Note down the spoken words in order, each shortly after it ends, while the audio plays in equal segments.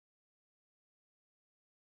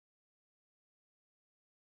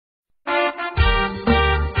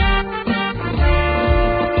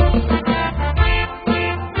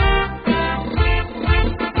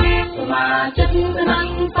ចិត្តស្នា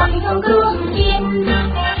ញ់តាំងក្នុងគ្រួជាតិ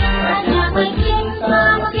ប្រាជ្ញាមិនគៀងសា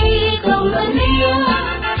មគ្គីក្នុងលនី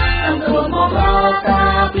អង្គរួមមកដល់កា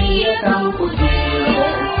រពីកម្ពុជា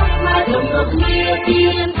មករួមគ្នាទៀ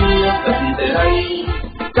នទាពិនទៅហើយ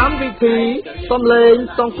កម្មវិធីសំឡេង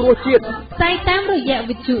សង្គ្រោះជាតិផ្សាយតាមរយៈ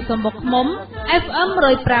វិទ្យុសំបុកឃ្មុំ FM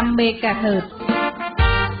 105 MHz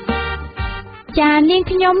ចានាង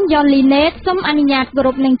ខ្ញុំយ៉នលីណេតសូមអនុញ្ញាតគោរ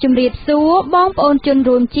ពនឹងជម្រាបសួរបងប្អូនជន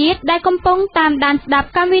រួមជាតិដែលកំពុងតាមដានស្ដាប់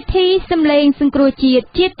កម្មវិធីសំឡេងសង្គ្រោះជាតិ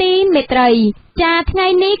ជាទីមេត្រីចាថ្ងៃ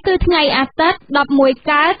នេះគឺថ្ងៃអាទិត្យ11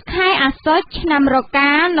កើតខែអាសត់ឆ្នាំរ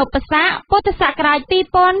កានពស័កពុទ្ធសករាជ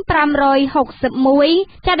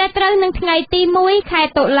2561ចាដែលត្រូវនឹងថ្ងៃទី1ខែ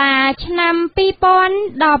តុលាឆ្នាំ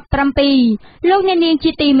2017លោកអ្នកនាង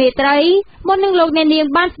ជាទីមេត្រីមុននឹងលោកអ្នកនាង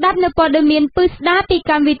បានស្ដាប់នៅព័ត៌មានពិស្ដារពី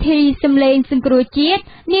កម្មវិធីសំឡេងសង្គ្រោះជាតិ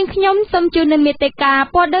នាងខ្ញុំសូមជូននូវមេត្តា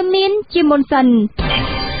ព័ត៌មានជាមុនសិន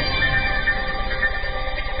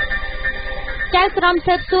ចៅក្រម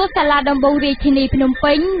ស៊ើបសួរសាលាដំបងរាជធានីភ្នំ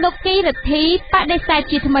ពេញលោកគីរិទ្ធីបដិសេធ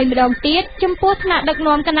ជាថ្មីម្ដងទៀតចំពោះថ្នាក់ដឹក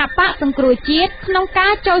នាំគណៈបកសង្គ្រោះជាតិក្នុងកា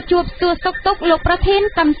រចូលជួបសួរសុខទុក្ខលោកប្រធាន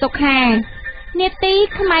កម្មសុខានេតិ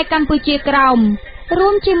ខ្មែរកម្ពុជាក្រោមរួ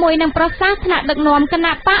មជាមួយនឹងប្រសាសន៍ថ្នាក់ដឹកនាំគ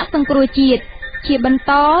ណៈបកសង្គ្រោះជាតិជាបន្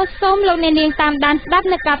តសូមលោកអ្នកនាងតាមដានស្ដាប់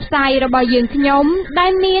នៅការផ្សាយរបស់យើងខ្ញុំដែ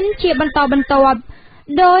លមានជាបន្តបន្ទាប់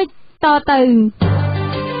ដោយតទៅ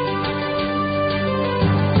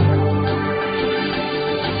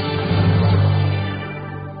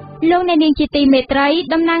លោកអ្នកនាងជាទីមេត្រី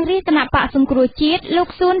តំណាងរាជគណៈបកសង្គ្រោះជាតិលោក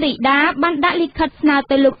សួនរីដាបានដាក់លិខិតស្នើ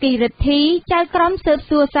ទៅលោកគីរិទ្ធីចៅក្រមស៊ើប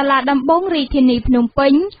សួរសាលាដំបងរាជធានីភ្នំពេ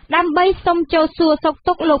ញដើម្បីសុំចូលសួរសុខ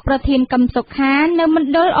ទុក្ខលោកប្រធានកម្មសុខានៅមណ្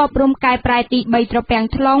ឌលអប់រំកែប្រែទី3ត្រពាំង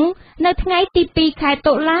ថ្លុងនៅថ្ងៃទី2ខែ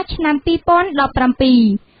តុលាឆ្នាំ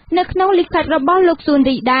2017នៅក្នុងលិខិតរបស់លោកសួន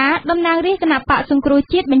រីដាតំណាងរាជគណៈបកសង្គ្រោះ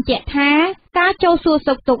ជាតិបញ្ជាក់ថាការចូលសួរ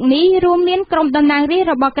សុខទុក្ខនេះរួមមានក្រុមតំណាងរាស្ត្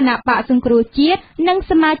ររបស់គណៈបកសង្គ្រោះជាតិនិង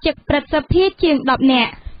សមាជិកព្រឹទ្ធសភាជាង10នា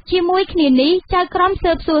ក់ជាមួយគ្នានេះចៅក្រម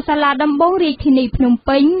ស៊ើបសួរសាលាដំបងរាជធានីភ្នំ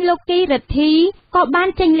ពេញលោកគីរិទ្ធីក៏បាន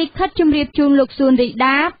ចេញលិខិតជម្រាបជូនលោកសួនរី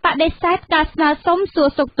ដាបដិសេធការស្នើសុំសួរ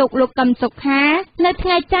សុខទុក្ខលោកកឹមសុខានៅថ្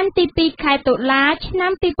ងៃច័ន្ទទី2ខែតុលាឆ្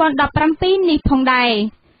នាំ2017នេះផងដែរ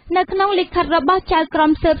នៅក្នុងលិខិតរបស់ចៅក្រ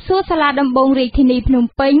មស៊ើបសួរសាលាដំបងរាជធានីភ្នំ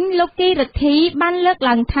ពេញលោកគីរិទ្ធីបានលើក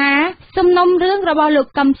ឡើងថាសំណុំរឿងរបស់លោក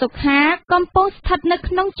កឹមសុខាកំពុងស្ថិតនៅ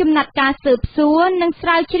ក្នុងចំណាត់ការស៊ើបសួរនិងស្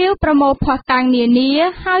រាវជ្រាវប្រមូលភស្តុតាងនានា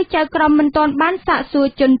ហើយចៅក្រមមិនទាន់បានសាកសួរ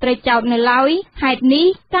ជនត្រូវចោទនៅឡើយហេតុនេះ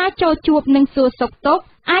ការចូលជួបនិងសួរសុខទុក្ខ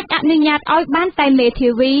អាចអនុញ្ញាតឲ្យបានតែមេធា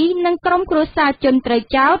វីនិងក្រុមគ្រួសារជនត្រូវ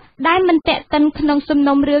ចោទដែលមិនទាក់ទិនក្នុងសំ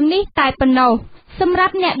ណុំរឿងនេះតែប៉ុណ្ណោះសម្រា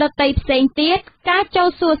ប់អ្នកដទៃផ្សេងទៀតការចូល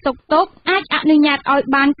សួរសុខទុក្ខអាចអនុញ្ញាតឲ្យ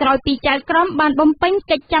បានក្រោយពីចៅក្រមបានបំពេញ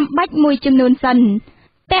កិច្ចចាំបាច់មួយចំនួនសិន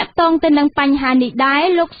តាក់ទងទៅនឹងបញ្ហានេះដែរ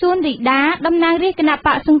លោកសួនរីដាតំណាងរាជគណៈប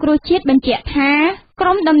កសង្គ្រោះជាតិបញ្ជាក់ថាក្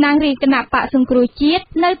រុមតំណាងរាជគណៈបកសង្គ្រោះជាតិ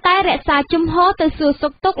នៅតែរក្សាជំហរទៅសួរសុ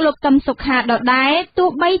ខទុក្ខលោកកឹមសុខាដដែលទោះ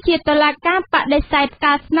បីជាតុលាការបដិសេធ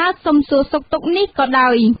ការស្នើសុំសួរសុខទុក្ខនេះក៏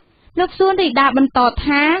ដោយលោកសួនរីដាបន្ត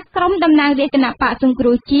ថាក្រុមតំណាងរាជគណៈបកសង្គ្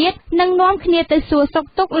រោះជាតិនឹងនាំគ្នាទៅសួរសុខ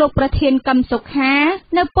ទុក្ខលោកប្រធានកឹមសុខា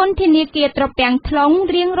នៅពន្ធនាគារត្រពាំង ថ្លុង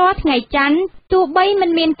រៀងរាល់ថ្ងៃច័ន្ទទោះបីមិន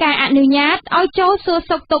មានការអនុញ្ញាតឲ្យចូលសួរ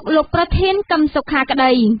សុខទុក្ខលោកប្រធានកឹមសុខាក្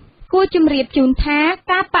តីគួរជម្រាបជូនថា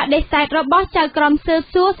ការបដិសេធរបស់ចៅក្រមស៊ើប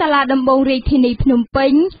សួរសាលាដំបងរាជធានីភ្នំពេ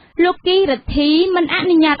ញលោកគីរិទ្ធីមិនអ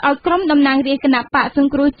នុញ្ញាតឲ្យក្រុមតំណាងរាជគណៈបកស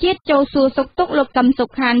ង្គ្រោះជាតិចូលសួរសុខទុក្ខលោកកឹមសុ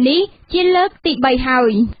ខានេះជាលើកទី3ហើ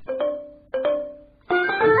យ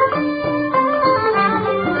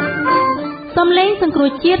សំឡេងសង្គ្រោះ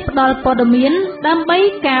ជាតិផ្ដល់ព័ត៌មានដើម្បី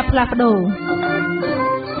ការផ្លាស់ប្ដូរ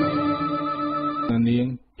នាង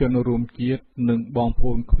ជនរួមជាតិនិងបងប្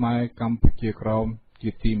អូនខ្មែរកម្ពុជាក្រោមជា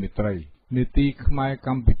ទីមេត្រីនីតិខ្មែរក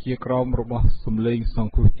ម្ពុជាក្រោមរបស់សំឡេងស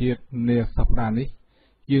ង្គ្រោះជាតិនាសប្តាហ៍នេះ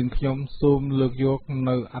យើងខ្ញុំសូមលើកយក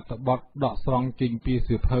នៅអត្ថបទដកស្រង់ចេញពី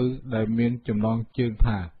សៀវភៅដែលមានចំណងជើង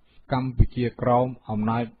ថាកម្ពុជាក្រោមអំ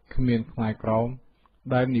ណាចគ្មានខ្មែរក្រោម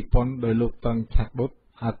ដែលនិពន្ធដោយលោកតឹងឆាត់បុត្រ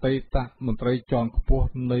អតីតមន្ត្រីជាន់ខ្ពស់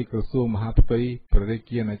នៃក្រសួងមហាផ្ទៃព្រះរា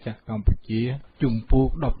ជាណាចក្រកម្ពុជាជំពូក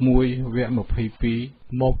11វគ្គ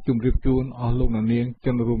22មកជម្រាបជូនអស់លោកអ្នកនាងជ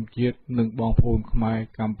នរួមជាតិនិងបងប្អូនខ្មែរ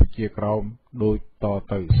កម្ពុជាក្រោមដូចត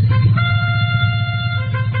ទៅ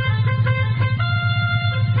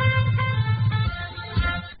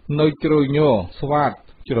នៅជ្រោយញ័រស្វាត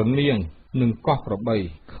ច្រនៀងនិងកោះក្របី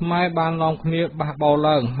ខ្មែរបាននាំគ្នាបះបោ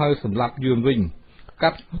ឡើងហើយសម្លាប់យួនវិញកា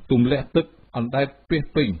ត់ទម្លាក់ទឹកអណ្ដែតពេះ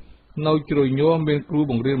ពេញនៅជ្រោយញ័រមានគ្រូ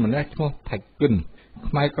បង្រៀនម្នាក់ឈ្មោះថៃគិន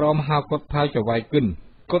ខ្មែរក្រមហៅគាត់ថាចៅវាយគិន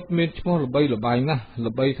គាត់មានឈ្មោះល្បីល្បាញណាស់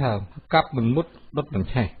ល្បីថាកាប់មិនមុតដុតមិន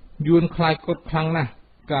ឆេះ យួនខ្លាចកត់ខ្លាំងណាស់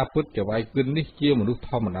ការពិតចវាយគិននេះជាមនុស្ស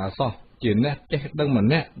ធម្មតាសោះជាអ្នកចេះដឹងម្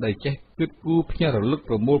នាក់ដែលចេះគិតគូរភ្ញាក់រលឹក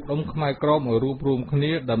ប្រមូលផ្ដុំខ្មែរក្រមឲ្យរួបរวมគ្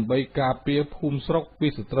នាដើម្បីការពារភូមិស្រុកពី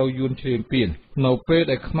សត្រូវយួនជ្រាបពៀននៅពេល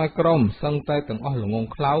ដែលខ្មែរក្រមសឹងតែទាំងអស់ល្ងង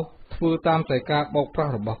ខ្លៅធ្វើតាមតែការបោកប្រា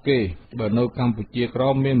ស់របស់គេបើនៅកម្ពុជាក្រ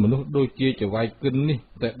មមានមនុស្សដូចជាចវាយគិននេះ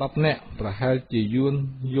តែ10នាក់ប្រហែលជាយួន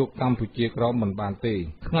យកកម្ពុជាក្រមមិនបានទេ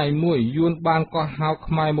ថ្ងៃមួយយួនបានកោះហៅ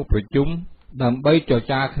ខ្មែរមកប្រជុំដើម្បីចរ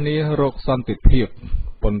ចាគ្នារកសន្តិភាព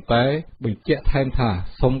ប៉ុន្តែបញ្ជាក់ថែមថា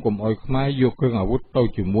សូមកុំឲ្យខ្មែរយកគ្រឿងអាវុធទៅ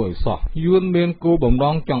ជាមួយឲ្យសោះយួនមានគោលបំណ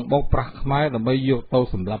ងចង់បោកប្រាស់ខ្មែរដើម្បីយកទៅ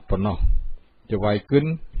សម្លាប់ប៉ុណ្ណោះចវាយគិន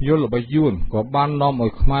យល់ល្បិចយួនក៏បាននាំឲ្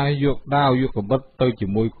យខ្មែរយកដាវយកកបិតទៅជា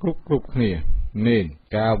មួយគ្រប់គ្នាnên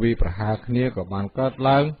ការវាយប្រហារគ្នាក៏បានកើត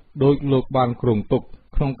ឡើងដោយលោកបានគ្រោងទុក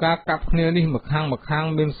ក្នុងការកាប់គ្នានេះម្ខាង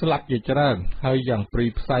មានស្លាប់ជាច្រើនហើយយ៉ាងព្រី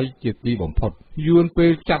ផ្សៃជាទីបំផុតយួនពេ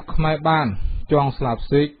លចាប់ខ្មែរបានចងស្លាប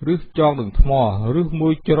សេកឬចងនឹងថ្មឬមួ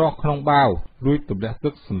យច្រោះក្នុងបាវរួចទម្លាក់ទឹ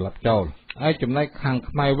កសម្លាប់ចោលឯចំណែកខាង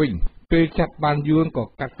ខ្មែរវិញពេលចាប់បានយួនក៏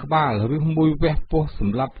កាត់ក្បាលឬមួយវះពោះស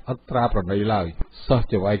ម្លាប់អត្រាប្រណីឡើយសិស្ស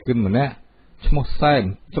ចវាយគិនម្នាក់ឈ្មោះសែន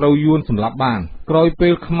ត្រូវយួនសម្លាប់បានក្រោយពេ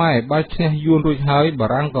លខ្មែរបានឈ្នះយួនរួចហើយបា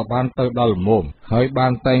រាំងក៏បានទៅដល់ល្មមហើយបា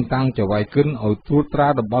នតែងតាំងចវាយគិនឲ្យត្រួតត្រា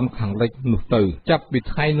តំបន់ខាងលិចនោះទៅចាប់ពី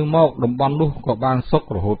ថ្ងៃនោះមកតំបន់នោះក៏បានសុខ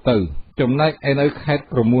រហូតទៅចំណែកឯនៅខេត្ត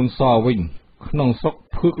ក្រមួនសវិញក្នុងស្រុក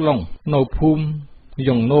ភឿកឡុងនៅភូមិ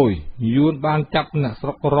យ៉ុងណូយយួនបានចាប់អ្នកស្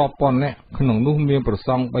រុករាប់ពាន់នាក់ក្នុងនោះមានប្រស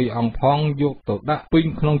ង់3អង្គផងយកទៅដាក់ពេញ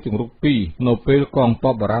ក្នុងជង្រុក2នៅពេលកង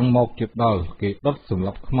ទ័ពបារាំងមកជិតដល់គេដុតសម្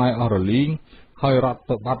លាប់ខ្មែរអស់រលីងហើយរត់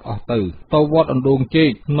ទៅបាត់អស់ទៅវត្តអណ្ដូងជែ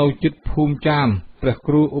កនៅជិតភូមិចាមព្រះ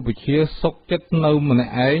គ្រូឧបជាសុកចិត្តនៅម្នា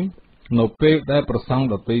ក់ឯងនៅពេលដែលប្រសង់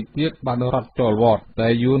ដទៃទៀតបានរត់ចូលវត្តតែ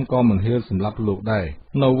យួនក៏មិនហ៊ានសម្លាប់លោកដែរ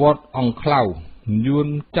នៅវត្តអង្គខ្លៅយួន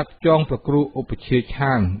ចាប់ចងព្រះគ្រូឧបជា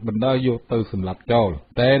ឆានបណ្ដាយកទៅសម្លាប់ចោល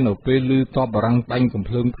តែនៅពេលឮតបបារាំងបាញ់កំ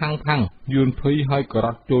ភ្លើងខាងយួនភ័យហើយក៏រ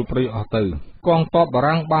ត់ចូលព្រៃអស់ទៅកងទ័ពបា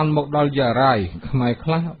រាំងបានមកដល់យ៉ារ៉ាយខ្មែរខ្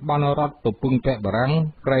លះបានរត់ទៅពឹងពាក់បារាំង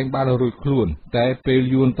ក្រែងបានរួចខ្លួនតែពេល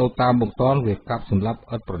យួនទៅតាមបង្ទាន់វាកាប់សម្លាប់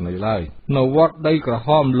ឥតប្រណីឡើយនៅវត្តដីក្រហ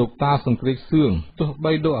មលោកតាសង្គ្រាចសឿងទោះ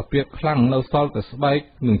បីដូចអាពាហ៍ខ្លាំងនៅសល់តែស្បែក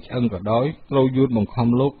និងឆ្អឹងក៏ដោយត្រូវយួនបង្ខំ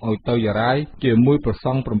លោកឲ្យទៅយ៉ារ៉ាយជាមួយប្រស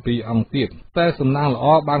ង់7អង្គទៀតតែសំណាងល្អ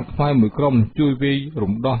បានខ្មែរមួយក្រុមជួយវាយ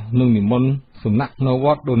រំដោះនិងនិមន្តសំណាក់នៅវ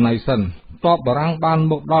ត្តដូណៃសិនតបបារាំងបាន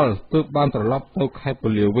មកដល់ទើបបានត្រឡប់ទៅខេត្តព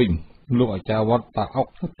លាវិញលោកអាចារ្យវត្តតាអុក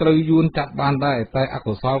ត្រូវយួនចាប់បានដែរតែអ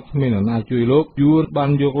កុសលគ្មាននរណាជួយលោកយួនបាន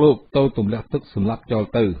យកលោកទៅទម្លាក់ទឹកសម្លាប់ចោល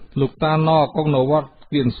ទៅលោកតាណកងនៅវត្ត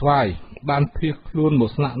គៀនស្វាយបានភៀសខ្លួនមក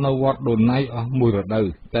ស្នាក់នៅវត្តដូណៃអស់មួយរដូវ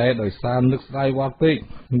តែដោយសារនឹកស្ដាយវត្តពេក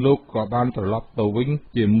លោកក៏បានត្រឡប់ទៅវិញ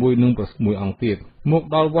ជាមួយនឹងប្រមួយអង្គទៀតមក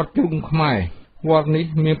ដល់វត្តជ្រុងខ្មែរវត្តនេះ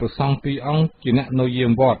មានប្រសង់2អង្គជាអ្នកនៅយា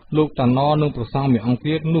មវត្តលោកតាណនិងប្រសង់មួយអង្គ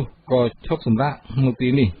ទៀតនោះក៏ឈប់សម្រាកនៅទី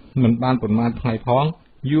នេះមិនបានប្រមាណថ្ងៃផង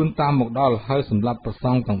យួនតាមមកដល់ហើយសម្លាប់ប្រស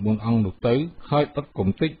ង់ទាំង4អង្គនោះទៅហើយដុតកំ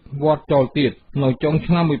ទេចវត្តចោលទៀតនៅចុង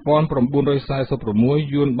ឆ្នាំ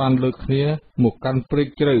1946យួនបានលើកគ្នាមកកាន់ព្រែក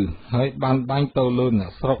ជ្រៅហើយបានបាញ់ទៅលើអ្នក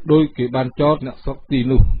ស្រុកដោយគេបានចោទអ្នកស្រុកទី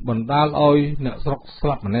នោះបណ្ដាលឲ្យអ្នកស្រុកស្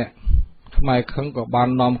លាប់ម្នាក់ខ្មែរខឹងក៏បាន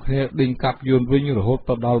នាំគ្នាដេញកាប់យួនវិញរហូត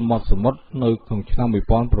ទៅដល់មាត់សមុទ្រនៅក្នុងឆ្នាំ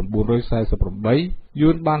1948យួ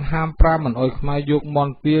នបានហាម5មិនឲ្យខ្មែរយកម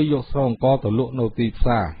ន្ទាយកស្រូវអង្ករទៅលក់នៅទីផ្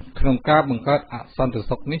សារក្នុងការបង្កើតអសន្តិ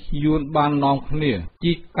សុខនេះយួនបាននាំគ្នា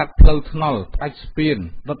ជីកកាត់ផ្លូវថ្នល់ផ្ដាច់ស្ពាន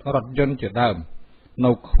ដុតរថយន្តជាដើម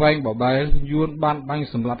នៅខ្វែងបបែលយួនបានបាញ់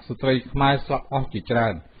សម្លាប់ស្ត្រីខ្មែរស្លាប់អស់ជាច្រើ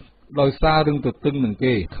នដោយសាររឿងទទឹងនឹង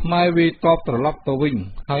គេខ្មែរវាយតបត្រឡប់ទៅវិញ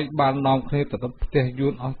ហើយបាននាំគ្នាទៅដុតផ្ទះយួ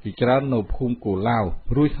នអស់ជាច្រើននៅភូមិគូឡាវ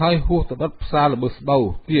រួចហើយហួសទៅដុតផ្សារល្បឹស្បូវ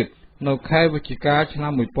ទៀតនៅខែវិច្ឆិកាឆ្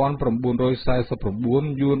នាំ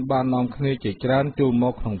1949យួនបាននាំគ្នាជាច្រើនចូលម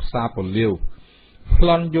កក្នុងផ្សារពលាវប្ល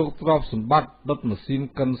ន់យកទ្រព្យសម្បត្តិដុតម៉ាស៊ីន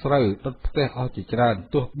កិនស្រូវដុតផ្ទះអស់ជាច្រើន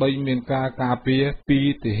ទោះបីមានការការពារពី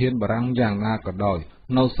ទាហានបារាំងយ៉ាងណាក៏ដោយ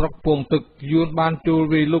នៅស្រុកពងទឹកយួនបានចូល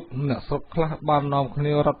វាយលុកអ្នកស្រុកខ្លះបាននាំគ្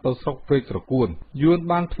នារត់ទៅស្រុកព្រែកត្រកួនយួន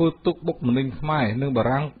បានធ្វើទុកបុកម្នេញខ្មែរនិងបា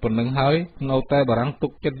រាំងប៉ុណ្ណឹងហើយនៅតែបារាំងទុ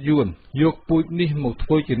កចិត្តយួនយកពូជនេះមកធ្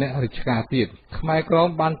វើជាអ្នករាជការទៀតខ្មែរក្រម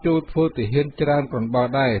បានចូលធ្វើទាហានច្រើនក្រនបើ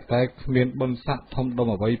ដែរតែគ្មានបុណ្យស័ក្តិធំដុំ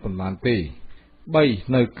អ្វីប៉ុន្មានទេ3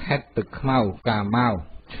នៅខេត្តទឹកខ្មៅកាម៉ៅ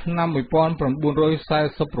ឆ្នាំ1946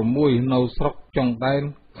នៅស្រុកចុងដែន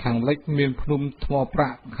ខាងលិចមានភ្នំថ្មប្រា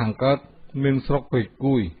ក់ខាងកើតមានស្រុកព្រៃ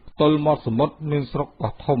គួយទល់មាត់សមុទ្រមានស្រុក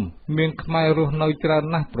កោះធំមានខ្មែររស់នៅច្រើន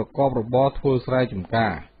ណាស់ប្រកបរបរធ្វើស្រែចម្កា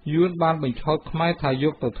រ យួនបានបញ្ឆោតខ្មែរថាយ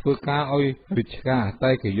កទៅធ្វើការឲ្យរាជការ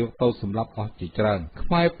តែគេយកទៅសម្លាប់អស់ជាច្រើនខ្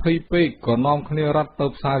មែរភ័យពេកក៏នាំគ្នារត់ទៅ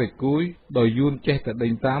ផ្សាររាជគួយដោយយួនចេះតែដេ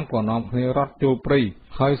ញតាមក៏នាំគ្នារត់ចូលព្រៃ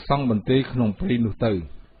ហើយសង់បន្ទាយក្នុងព្រៃនោះទៅ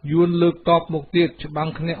យួនលើកតបមកទៀតច្បាំង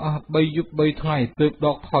គ្នាអស់3យប់3ថ្ងៃទើបដ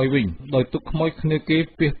កថយវិញដោយទុកខ្មោចគ្នាគេ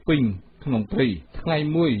ពាសពេញក្នុងព្រៃថ្ងៃ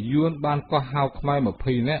មួយយួនបានកោះហៅខ្មែរ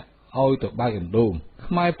20នាក់ឲ្យទៅបាយអណ្ដូង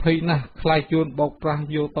ខ្មែរភ័យណាស់ខ្លាចយួនបោកប្រាស់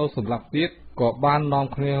យកទៅសម្លាប់ទៀតក៏បាននាំ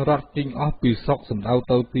គ្នារត់ចេញអស់ពីស្រុកសំដៅ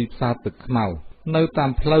ទៅទីផ្សារទឹកខ្មៅនៅតា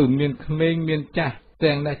មផ្លូវមានក្មេងមានចាស់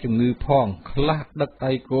ទាំងអ្នកជំងឺផងខ្លះដឹក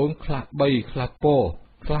ដៃកូនខ្លះបីខ្លះពោ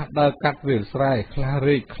ខ្លះដើរកាត់វាលស្រែខ្លះ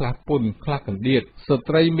រែកខ្លះពុនខ្លះកណ្ដៀតស្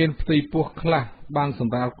ត្រីមានផ្ទៃពោះខ្លះបានស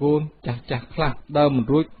ម្រាលកូនចាស់ចាស់ខ្លះដើរមិន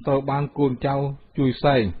រួចត្រូវបានកូនចៅជួយ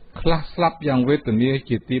សែងខ្លះស្លាប់យ៉ាងវេទនា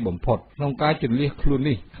ជាទីបំផុតក្នុងការជន្លៀសខ្លួន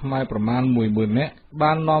នេះខ្មែរប្រមាណ 10000 នាក់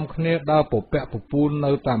បាននាំគ្នាដើរពពាក់ពពូល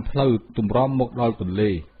នៅតាមផ្លូវទម្រាំមកដល់ទន្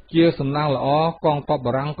លេជាសំណាងល្អកងទ័ព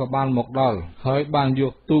បារាំងក៏បានមកដល់ហើយបានយ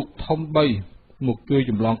កទូកធំ3មកជួយ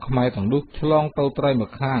ចម្លងខ្មែរទាំងនោះឆ្លងទៅត្រៃ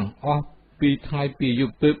ម្ខាងអស់2ថ្ងៃ2យ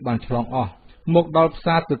ប់ទើបបានឆ្លងអស់មកដល់ផ្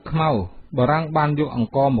សារទឹកខ្មៅបារាំងបានយកអ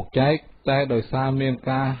ង្ករមកចែកតែដោយសារមាន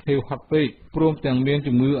ការហេវហត់ពេកព្រមទាំងមាន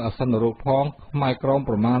ជំងឺអាសន្នរោគផងខ្មែរក្រម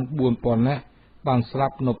ប្រមាណ 4000 នាក់បានស្លា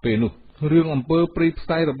ប់នៅពេលនោះរឿងអំពើព្រៃផ្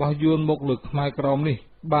សៃរបស់យួនមកលើខ្មែរក្រមនេះ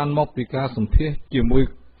បានមកពីការសម្ភាសជាមួយ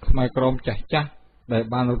ខ្មែរក្រមចាស់ចាស់ដែល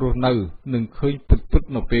បានរស់នៅនឹងឃើញពិតៗ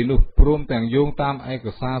នៅពេលនោះព្រមទាំងយោងតាមឯក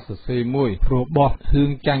សារសរសេរមួយរបស់ហឿង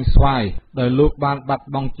ចាញ់ស្វាយដែលលោកបានបាត់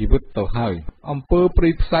បង់ជីវិតទៅហើយអំពើព្រៃ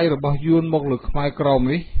ផ្សៃរបស់យួនមកលើខ្មែរក្រម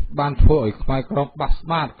នេះបានធ្វើឲ្យខ្មែរក្រមបាក់ស្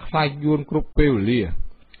បាតខ្លាចយួនគ្រប់ពេលវេលា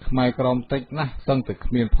ខ្មែរក្រមតិចណាស់សឹងតែ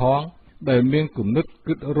គ្មានផងដែលមានគំនិត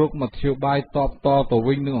គិតរកមធ្យោបាយតបតទៅ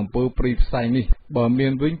វិញនឹងអំពើព្រៃផ្សៃនេះបើមា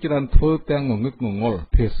នវិញច្រើនធ្វើទាំងងងឹកងងល់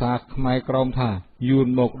ភាសាខ្មែរក្រមថាយួន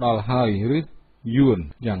មកដល់ហើយឬយួន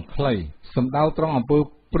យ៉ាងខ្លីសំដៅត្រង់អំពើ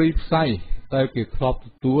ព្រៃផ្សៃតែគេធ្លាប់ទ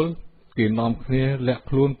ទួលគេនាំគ្នាលាក់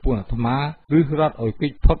ខ្លួនពួកអាត្មាឬរត់ឲ្យគេ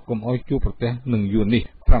ចផុតកុំឲ្យជួបប្រទះនឹងយួននេះ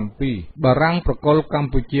7បារាំងប្រកុលក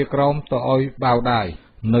ម្ពុជាក្រោមទៅឲ្យបាវដាយ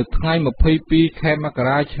នៅថ្ងៃ22ខែមក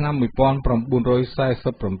រាឆ្នាំ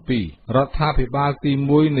1947រដ្ឋាភិបាលទី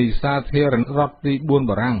1នៃសាធារណរដ្ឋទី4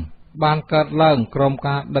បារាំងបានកើតឡើងក្រោម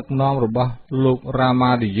ការដឹកនាំរបស់លោករ៉ា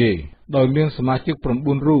ម៉ាឌីយេដោយមានសមាជិក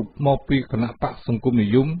9រូបមកពីគណៈបកសង្គមនិ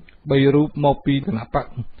យម3រូបមកពីគណៈបក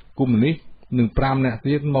កុម្មុយនីសនិង5នាក់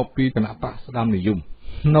ទៀតមកពីគណៈបកស្ដាមនិយម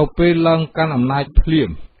នៅពេលឡើងកាន់អំណាចភ្លាម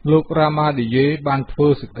លោករ៉ាម៉ាឌីយេបានធ្វើ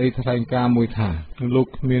សេចក្តីថ្លែងការណ៍មួយថាលោក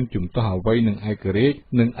គ្មានជំទាស់អ្វីនឹងឯករាជ្យ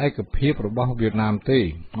និងឯកភាពរបស់វៀតណាមទេ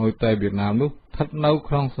ឲ្យតែវៀតណាមនោះស្ថិតនៅ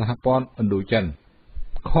ក្នុងសហព័ន្ធឥណ្ឌូចិន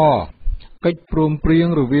ខកិច្ចព្រមព្រៀង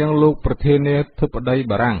រវាងលោកប្រធានាធិបតី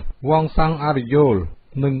បារាំងវ៉ងសាំងអារីយ៉ូល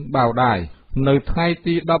និងបាវដាយនៅថ្ងៃ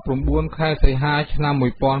ទី19ខែសីហាឆ្នាំ1948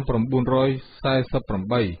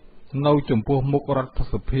នៅចំពោះមុខរដ្ឋ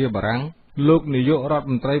សភាបារាំងលោកនាយករដ្ឋ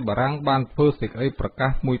មន្ត្រីបារាំងបានធ្វើសេចក្តីប្រកា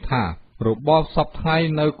សមួយថារបបសពថ្ងៃ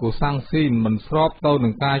នៅកូសាំងស៊ីនមិនស្របទៅនឹ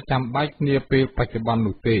ងការចាំបាច់នាពេលបច្ចុប្បន្ន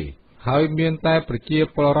នោះទេហើយមានតែប្រជា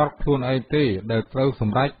ពលរដ្ឋខ្លួនឯងទេដែលត្រូវស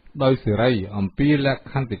ម្រេចដោយសេរីអំពីលក្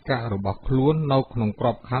ខន្តិកៈរបស់ខ្លួននៅក្នុងក្រ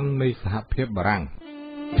បខ័ណ្ឌនៃសហភាពបារាំង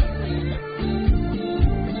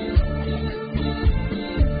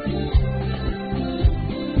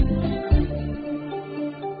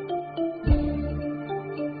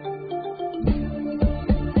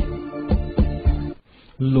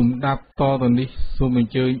លំដាប់តទៅនេះសូមអ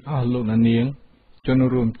ញ្ជើញអស់លោកអ្នកនាងជន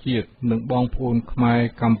រួមជាតិនិងបងប្អូនខ្មែរ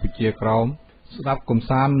កម្ពុជាក្រោមស្ដាប់កំ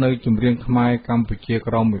សាន្តនៅចម្រៀងខ្មែរកម្ពុជា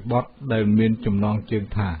ក្រោមមួយបទដែលមានចំណងជើង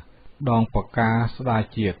ថាដងបកាស្ដា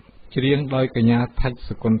ជាតិច្រៀងដោយកញ្ញាថាច់ស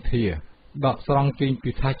កុន្ធាដកស្រង់ចេញពី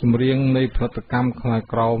ថាសចម្រៀងនៃផលិតកម្មខ្មែរ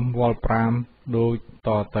ក្រោមវល់5ដូចត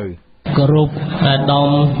ទៅគោរពអាដាម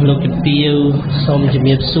លោកជំទាវសូមជំ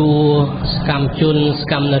រាបសួរសកម្មជនស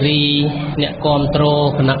កម្មនារីអ្នកគាំទ្រ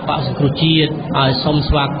គណៈបក្សសង្គ្រោះជាតិឲ្យសូម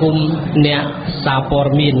ស្វាគមន៍អ្នកសារព័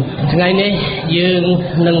ត៌មានថ្ងៃនេះយើង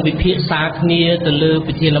នឹងវិភាសាគ្នាទៅលើ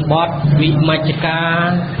ប្រធានបទវិមជ្ឈការ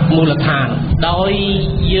មូលដ្ឋានដោយ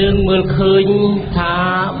យើងមើលឃើញថា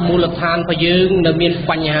មូលដ្ឋានរបស់យើងនៅមាន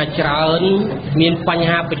បញ្ហាច្រើនមានបញ្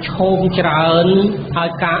ហាប្រឈមច្រើនហើយ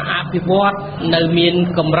ការអភិវឌ្ឍនៅមាន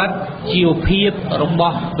កម្រិតជីវភាពរប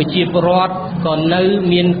ស់ប្រជាពលរដ្ឋក៏នៅ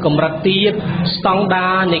មានកម្រិតទាបស្តង់ដា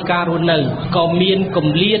រនៃការរស់នៅក៏មានគ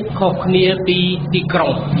ម្លាតខុសគ្នាពីទីក្រុ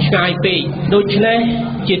ងឆ្ងាយពេកដូច្នេះ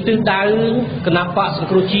ជាទិសដៅគណៈបក្សសង្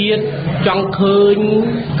គ្រោះជាតិចង់ឃើញ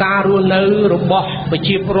ការរស់នៅរបស់ប្រ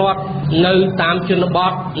ជាពលរដ្ឋនៅតាមជនប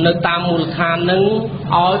ទនៅតាមមូលដ្ឋាននឹង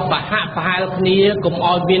ឲ្យប្រហាក់ប្រហែលគ្នាកុំ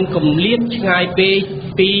ឲ្យមានគម្លាតឆ្ងាយពេក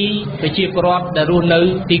ពីប្រជាពលរដ្ឋដែលរស់នៅ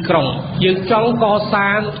ទីក្រុងយើងចង់កសា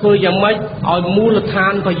ងធ្វើយ៉ាងម៉េចឲ្យមូលដ្ឋា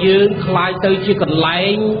នរបស់យើងក្លាយទៅជាកន្លែ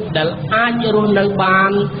ងដែលអាចរស់នៅបា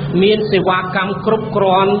នមានសេវាកម្មគ្រប់គ្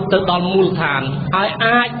រាន់ទៅដល់មូលដ្ឋានហើយ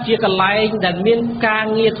អាចជាកន្លែងដែលមានការ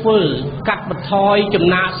ងារធ្វើកាត់បន្ថយចំ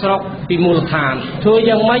ណាកស្រុកពីមូលដ្ឋានធ្វើ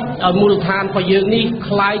យ៉ាងម៉េចឲ្យមូលដ្ឋានរបស់យើងនេះ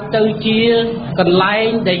ក្លាយទៅជាកន្លែង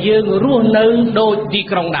ដែលយើងរស់នៅដូចទី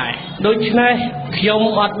ក្រុងដែរដូច្នេះខ្ញុំ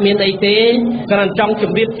អត់មានអីទេគ្រាន់ចង់ជ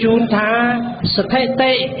ម្រាបជូនថាស្ថិ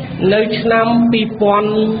តិនៅឆ្នាំ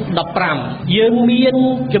2015យើងមាន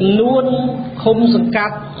ចំនួនឃុំសង្កា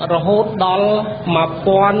ត់រហូតដល់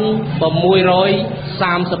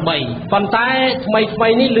1633ប៉ុន្តែថ្មី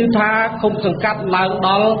នេះឮថាឃុំសង្កាត់ឡើងដ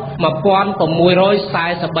ល់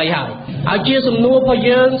1643ហើយជាសំណួររបស់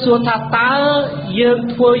យើងសួរថាតើយើង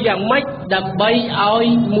ធ្វើយ៉ាងម៉េចដើម្បីឲ្យ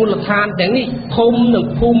មូលដ្ឋានទាំងនេះឃុំនិង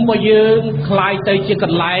ភូមិរបស់យើងคล้ายទៅជាក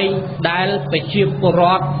ន្លែងដែលប្រជាពលរ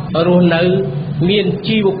ដ្ឋរស់នៅមាន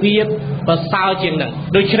ជីវភាពប្រសើរជាងនឹង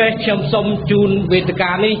ដូច្នេះខ្ញុំសូមជូនវេទិ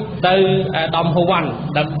កានេះទៅអាដាមហូវ៉ាន់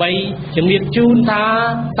ដើម្បីជំរាបជូនថា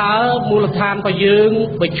តើមូលដ្ឋានរបស់យើង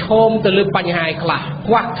ប្រឈមទៅលើបញ្ហាខ្លះ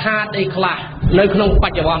ខ្វះខាតអីខ្លះនៅក្នុងប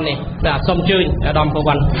ច្ចុប្បន្ននេះបាទសូមអញ្ជើញអាដាមហូ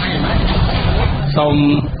វ៉ាន់សូម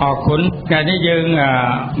អរគុណថ្ងៃនេះយើង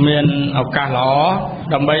មានឱកាសល្អ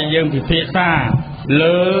ដើម្បីយើងពិភាក្សា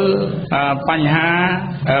លើបញ្ហា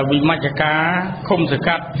វិមជ្ឈការឃុំសង្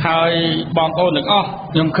កាត់ហើយបងប្អូនទាំងអស់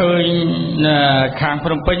ខ្ញុំឃើញខាងភ្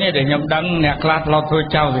នំពេញនេះដែលខ្ញុំដឹងអ្នកខ្លះធ្លាប់ធ្វើ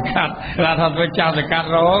ចៅសង្កាត់ខ្លះធ្លាប់ធ្វើចៅសង្កាត់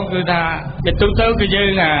រងគឺថាទៅទៅគឺយើង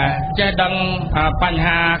ចេះដឹងបញ្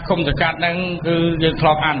ហាឃុំសង្កាត់ហ្នឹងគឺយើងធ្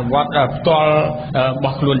លាប់អនុវត្តផ្ទាល់រប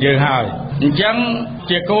ស់ខ្លួនយើងហើយអញ្ចឹង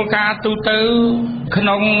ជាគោលការណ៍ទូទៅក្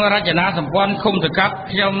នុងរចនាសម្ព័ន្ធឃុំសង្កាត់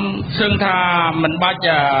ខ្ញុំសឹងថាមិនបាច់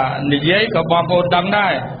និយាយក៏បងប្អូនដឹងដែ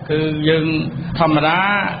រគឺយើងធម្មតា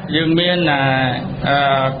យើងមាន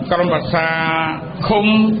ក្រុមប្រឹក្សាឃុំ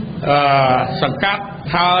សង្កាត់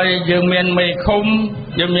ហើយយើងមានមេឃុំ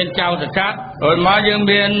យើងមានចៅសង្កាត់ហើយមកយើង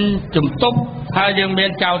មានជំទប់ហើយយើងមាន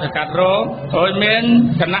ចៅសង្កាត់រងហើយមាន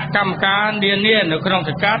គណៈកម្មការនានានៅក្នុង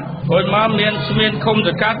សង្កាត់ហើយមកមានស្មានឃុំស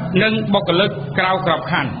ង្កាត់និងបុគ្គលិកក្រៅក្រប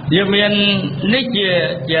ខ័ណ្ឌយើងមាននេះ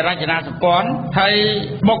ជារចនាសម្ព័ន្ធហើយ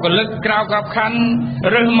បុគ្គលិកក្រៅក្របខ័ណ្ឌ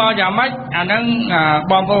រើសមកយ៉ាងម៉េចអាហ្នឹង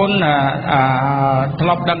បងប្អូនធ្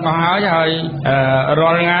លាប់ដឹងមកហើយរា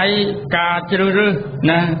ល់ថ្ងៃការជ្រើសរើស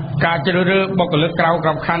ណាការជ្រើសរើសបុគ្គលិកក្រៅក្រ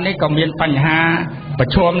បខ័ណ្ឌនេះក៏មានបញ្ហាប្រ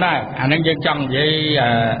ឈមដែរអានឹងយើងចង់និយាយ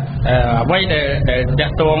អ្វីដែលតា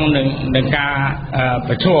ក់ទងនឹងការ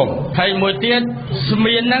ប្រឈមហើយមួយទៀតស្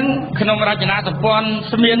មានហ្នឹងក្នុងរចនាសម្ព័ន្ធ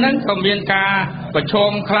ស្មានហ្នឹងក៏មានការប្រឈម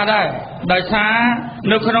ខ្លះដែរដោយសារ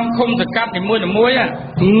នៅក្នុងឃុំសង្កាត់នីមួយៗ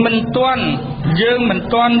មិនទាន់យើងមិន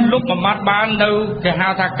ទាន់លុបបំបត្តិបាននៅគេហៅ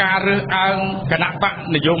ថាការរើសអើងគណៈបក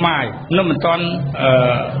នយោបាយនោះមិនទាន់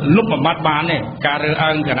លុបបំបត្តិបានទេការរើសអើ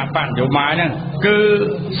ងគណៈបកនយោបាយហ្នឹងគឺ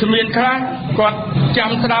ស្មានខ្លះគាត់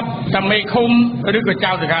ចាំស្ដាប់តែមេឃុំឬក៏ចៅ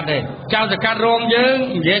សង្កាត់ទេចៅសង្កាត់រងយើង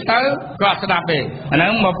និយាយទៅគាត់ស្ដាប់ទេអាហ្នឹ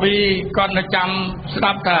ងមកពីគាត់នៅចាំស្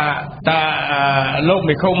ដាប់ថាលោក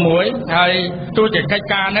មេឃុំមួយហើយទោះជាកិច្ច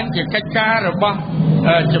ការហ្នឹងជាកិច្ចការរបស់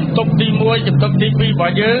ជំទប់ទី1ជំទប់ទី2រប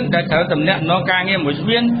ស់យើងដែលត្រូវតំណាក់នងការងារមួយស្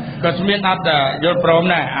មានក៏ស្មានអត់យល់ព្រម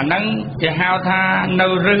ដែរអាហ្នឹងគេហៅថានៅ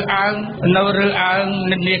រើសអើង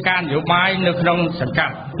និន្នាការនយោបាយនៅក្នុងសង្កា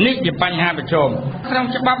ត់នេះជាបញ្ហាប្រឈមក្នុង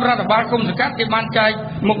ច្បាប់រដ្ឋបាលគុំសង្កាត់គេបានចែក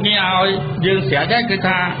មុខងារឲ្យយើងស្រេចដែរគឺ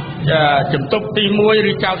ថាជំទប់ទី1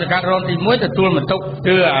ឬចៅសង្កាត់រងទី1ទទួលបន្ទុក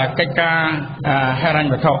គឺកិច្ចការហិរញ្ញ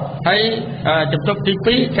វត្ថុហើយជំទប់ទី2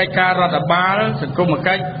កិច្ចការរដ្ឋបាលសង្គម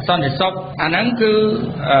គិច្ចសន្តិសុខអាហ្នឹងគឺ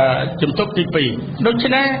ជំទប់ទី2ដូច្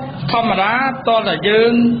នេះធម្មតាតើតែយើ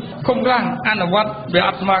ងគុំខ្លះអនុវត្តវាអ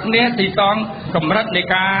ត់ស្មើគ្នាទីសងកម្រិតនៃ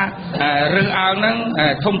ការរើសអើងហ្នឹង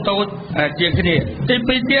ធំតូចជាងគ្នាទី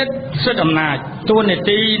2ទៀតសិទ្ធិអំណាចតួនា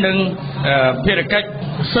ទីនិងភារកិច្ច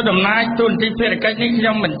សិទ្ធិអំណាចតួនាទីភារកិច្ចនេះខ្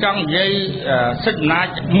ញុំមិនចង់និយាយសិទ្ធិអំណាច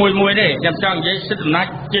មួយទេខ្ញុំចង់និយាយសិទ្ធិអំណាច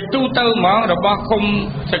ជាទូទៅហ្មងរបស់ឃុំ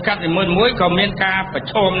សង្កាត់នីមួយក៏មានការប្រ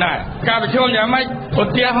ឈមដែរការប្រឈមយ៉ាងម៉េចឧ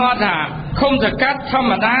ទាហរណ៍ថាឃុំសង្កាត់ធម្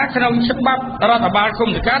មតាក្នុងច្បាប់រដ្ឋបាលឃុំ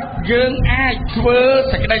សង្កាត់យើងអាចធ្វើ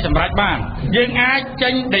សេចក្តីសម្រេចបានយើងអាចចេ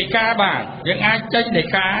ញដីកាបានយើងអាចចេញដី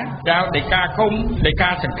កាដីកាឃុំដីកា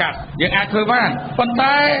សង្កាត់យើងអាចធ្វើបានប៉ុន្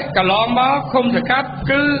តែកន្លងមកឃុំសង្កាត់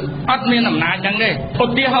គឺអត់មានអំណាចហ្នឹងទេឧ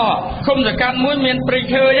ទាហរណ៍ឃុំសង្កាត់មួយមានព្រៃ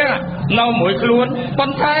ឈើអញ្ចឹងនៅមួយខ្លួនប៉ុ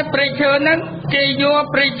ន្តែព្រៃឈើហ្នឹងគេយក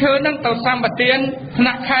ព្រៃឈើហ្នឹងទៅសម្បទាន ថ្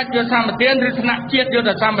នាក់ខេត្តយុទ្ធសាស្ត្រប្រទានឬថ្នាក់ជាតិយុទ្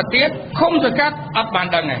ធសាស្ត្រប្រទានឃុំសង្កាត់អត់បាន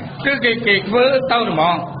ដឹងទេគឺគេធ្វើទៅហ្ម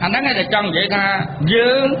ងអាហ្នឹងឯងតែចង់និយាយថា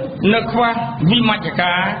យើងនៅខ្វះវិមជ្ឈ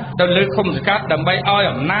ការទៅលើឃុំសង្កាត់ដើម្បីឲ្យ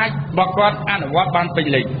អំណាចរបស់គាត់អនុវត្តបានពេញ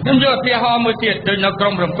លេញខ្ញុំយកឧទាហរណ៍មួយទៀតដូចនៅក្រុ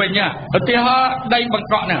ងភ្នំពេញឧទាហរណ៍ដីបង្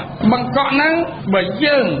កក់ហ្នឹងបើ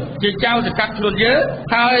យើងជាចៅសង្កាត់ខ្លួនយើង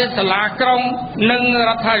ហើយសាលាក្រុងនិងរ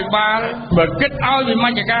ដ្ឋាភិបាលបើគិតឲ្យវិម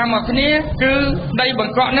ជ្ឈការមកគ្នាគឺដីប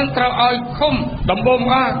ង្កក់ហ្នឹងត្រូវឲ្យឃុំដំបូង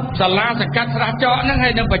អស់សាលាសង្កាត់ស្រះចកហ្នឹងហើ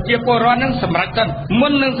យនឹងប្រជាពលរដ្ឋហ្នឹងសម្រេចទៅមុ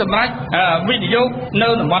ននឹងសម្រេចវិនិយោគនៅ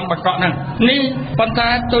តំបន់បង្កក់ហ្នឹងនេះប៉ុន្តែ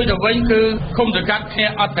ទុយទៅវិញគឺឃុំសង្កាត់គ្នា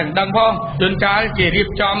អត់ទាំងដឹងផងជួនកាលគេរៀប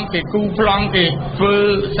ចំគេគូប្លង់គេធ្វើ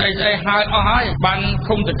ស្អីហើយអស់ហើយបាន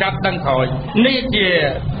ឃុំសង្កាត់ដឹងក្រោយនេះ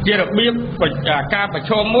ជារបៀបការប្រ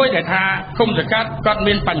ឈមមួយដែលថាឃុំសង្កាត់គាត់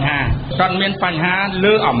មានបញ្ហា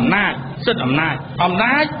លើអំណាចសិទ្ធិអំ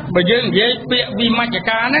ណាចបើយើងនិយាយពាក្យវិមជ្ឈ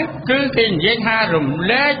ការហ្នឹងគឺគេនិយាយថារំ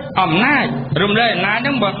លែកអំណាចហ្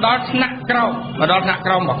នឹងមកដល់ថ្នាក់ក្រោមរ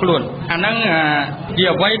បស់ខ្លួនអាហ្នឹងជា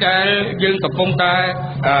អ្វីដែលយើងកំពុងតែ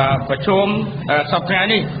ប្រឈមសប្តាហ៍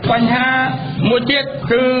នេះបញ្ហាមួយទៀត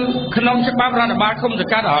គឺក្នុងច្បាប់រដ្ឋបាលឃុំស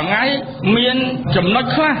ង្កាត់រាល់ថ្ងៃមានចំណុច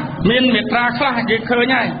ខ្លះមានមាត្រាខ្លះគេឃើ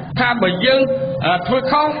ញហើយថាបើយើងធ្វើ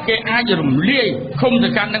ខុសគេអាចរំលាយឃុំស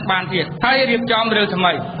ង្កាត់នឹងបានទៀតហើយរៀបចំរឿងថ្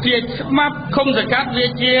មីជាច្បាប់ឃុំសង្កាត់វា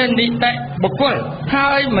ជានីតិបុគ្គល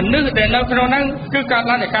ហើយមនុស្សដែលនៅក្នុងហ្នឹងគឺកើត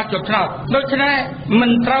ឡើងដោយការជាប់ឆ្នោតដូច្នេះមិ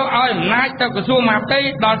នត្រូវឲ្យអំណាចទៅក្រសួងមហាផ្ទៃ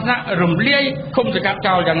ដល់ថ្នាក់រំលាយឃុំសង្កាត់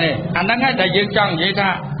ចោលយ៉ាងនេះអាហ្នឹងហើយដែលយើងចង់និយាយថា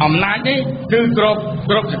អំណាចនេះគឺគ្រ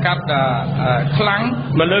ប់សង្កាត់ខ្លាំង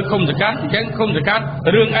មកលើឃុំសង្កាត់អញ្ចឹងឃុំសង្កាត់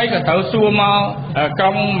រឿងអីក៏ត្រូវសួរមកក្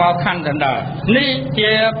រុងមកខណ្ឌដណ្ដើនេះ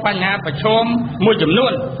ជាបញ្ហាប្រឈមមួយចំនួ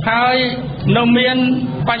នហើយនៅមាន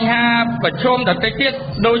បញ្ហាប្រឈមដទៃទៀត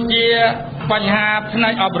ដូចជាបញ្ហាផ្នែ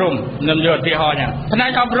កអប់រំខ្ញុំយកឧទាហរណ៍ណាផ្នែ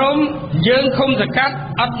កអប់រំយើងឃុំសង្កាត់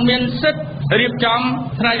អត់មានសិទ្ធិរៀបចំ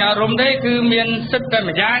ផ្នែកអប់រំទេគឺមានសិទ្ធិតែ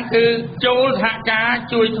ម្យ៉ាងគឺចូលសហការ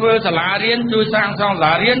ជួយធ្វើសាលារៀនជួយសាងសង់សា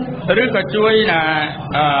លារៀនឬក៏ជួយ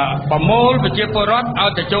ប្រមូលប្រជាពលរដ្ឋឲ្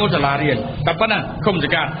យទៅចូលសាលារៀនតែប៉ុណ្ណឹងឃុំស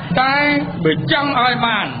ង្កាត់តែបើចង់ឲ្យ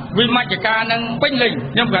បានវិមជ្ឈការនឹងពេញលេញ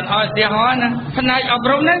ខ្ញុំគាត់ឲ្យឧទាហរណ៍ណាផ្នែកអប់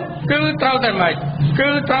រំហ្នឹងគឺត្រូវតែម៉េចគឺ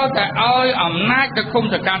ត្រូវតែឲ្យអំណាចទៅឃុំ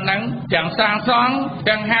សង្កាត់ហ្នឹងទាំងសាងសង់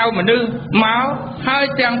ទាំងហៅមនុស្សមកហើយ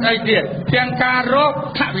ទាំងអីទៀតទាំងការរក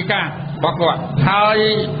ថវិការបស់គាត់ហើយ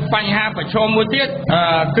បញ្ហាប្រឈមមួយទៀត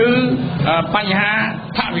គឺបញ្ហា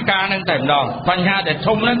ថវិកានឹងតែម្ដងបញ្ហាដែល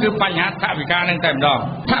ធំហ្នឹងគឺបញ្ហាថវិកានឹងតែម្ដង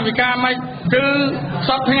ថវិកាមិនគឺស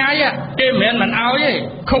ពថ្ងៃគេមិនឲ្យទេ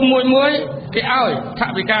ឃុំមួយគេឲ្យថ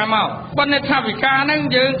វិកាមកប៉ុន្តែថវិកាហ្នឹង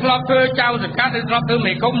យើងធ្លាប់ធ្វើចៅសង្កាត់ឬធ្លាប់ធ្វើ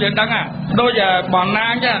មេឃុំយើងដឹងដូចបងណា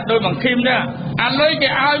ងចាដូចបងឃីមនេះអាលុយគេ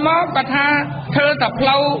ឲ្យមកគាត់ថាធ្វើតែផ្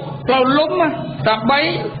លូវលំដើម្បី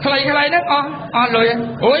ខ្លីៗហ្នឹងអស់លុយ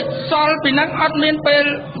អូយសល់ពីហ្នឹងអត់មានពេល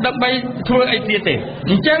ដើម្បីធ្វើអីទៀតទេ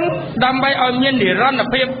អញ្ចឹងដើម្បីឲ្យមាននិរន្តរ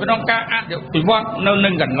ភាពក្នុងការអភិវឌ្ឍនៅនឹ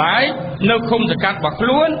ងកន្លែងនៅឃុំសង្កាត់របស់ខ្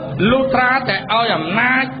លួនលុះត្រាតែឲ្យអំ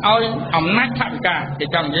ណាចថវិកាគេ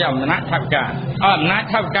ចង់និយាយអំណាចថវិកាឲ្យអំណាច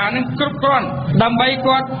ថវិកាហ្នឹងគ្រប់គ្រាន់ដើម្បី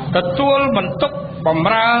គាត់ទទួលបន្ទុកបំ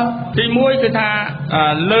រើទី1គឺថា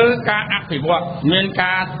លើការអភិវឌ្ឍមាន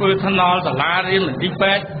ការធ្វើថ្នល់សាលារៀនមន្ទីរ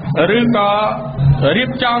ពេទ្យឬក៏រៀ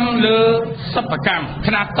បចំលើសិប្បកម្ម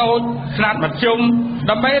ខ្នាតតូចខ្នាតមធ្យម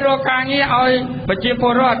ដើម្បីរកការងារឲ្យប្រជាព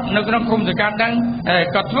លរដ្ឋនៅក្នុងឃុំសង្កាត់ហ្នឹង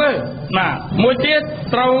ក៏ធ្វើមួយទៀត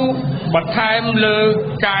ត្រូវបន្ថែមលើ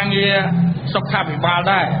ការងារសុខាភិបាល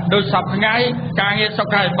ដែរដោយសពថ្ងៃការងារសុ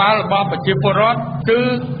ខាភិបាលរបស់ប្រជាពលរដ្ឋគឺ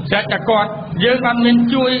ស្រាប់តែគាត់យើងអត់មាន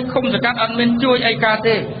ជួយឃុំសង្កាត់អត់មានជួយអីកើត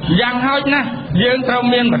ទេយ៉ាងហោចណាស់យើងត្រូវ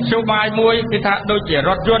មានមធ្យោបាយមួយគឺថាដូចជារ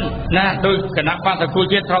ថយន្តណាដោយគណៈបាតុភូ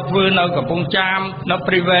ជាតិត្រូវធ្វើនៅកំពង់ចាមនៅ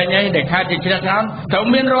ព្រៃវែងឯងដែលខេត្តជាជ្រះថ្នាក់ត្រូវ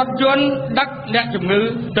មានរថយន្តដឹកអ្នកជំងឺ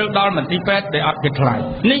ទៅដល់មន្ទីរពេទ្យដែលអត់គិតថ្លៃ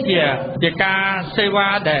នេះជាការសេវា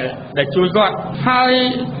ដែលជួយគាត់ហើយ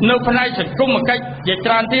នៅផ្នែកសង្គមកិច្ចជា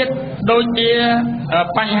ច្រើនទៀតដូចជា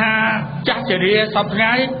បញ្ហាចាស់ជរាសពថ្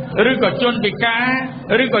ងៃឬក៏ជនពិការ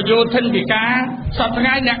ឬក៏យោធិនពិការសពថ្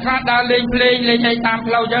ងៃអ្នកខ្លះដើរលេងភ្លេងលេងអីតាម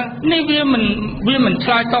ផ្លូវចឹងនេះវាមិនឆ្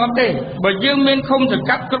លើយតបទេបើយើងមានឃុំសង្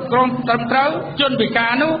កាត់គ្រប់គ្រងត្រឹមត្រូវជនពិកា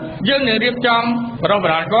រនោះយើងនឹងរៀបចំបរិប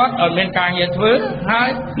ទគាត់ឲ្យមានការងារធ្វើហើយ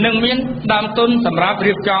នឹងមានដើមទុនសម្រាប់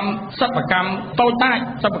រៀបចំសិប្បកម្មតូចតាច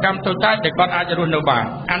ដែលគាត់អាចរស់នៅបាន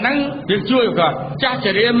អាហ្នឹងយើងជួយគាត់ចាស់ជ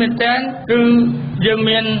រាមែនតើគឺយើង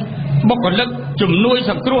មានបុគ្គលិកជំនួយ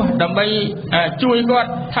សង្គ្រោះដើម្បីជួយគាត់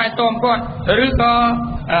ថែទាំគាត់ឬក៏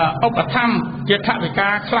ឧបត្ថម្ភជាថវិកា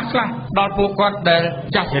ខ្លះដល់ពួកគាត់ដែល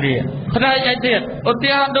ចាស់ជរាផ្នែកអីទៀតឧ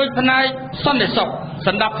ទាហរណ៍ដូចផ្នែកសន្តិសុខស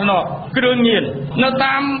ណ្ដាប់ធ្នាប់ គ្រឿងញៀននៅ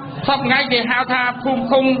តាមសពថ្ងៃគេហៅថាភូមិ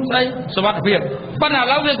ឃុំស្អីសុវត្ថិភាពប៉ុន្តែឥ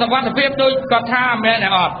ឡូវវាសុវត្ថិភាពដូចគាត់ថាមែនទេ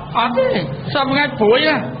អត់ទេសពថ្ងៃព្រួយ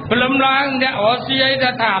ព្រលឹមឡើងអ្នករស់ស៊ីអី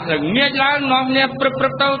ថាល្ងាចឡើងនាំគ្នាព្រឹក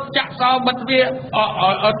ទៅចាក់សោបិទវា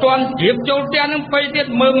អត់ទាន់ជ្រាបចូលផ្ទះនឹងទៅទៀត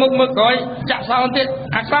មើលមុខមើលក្រោយចាក់សោទៀត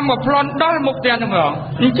អាខ្លាំងមកប្លន់ដល់មុខផ្ទះនឹងហ្មង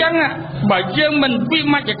អញ្ចឹងបើយើងមិនវិ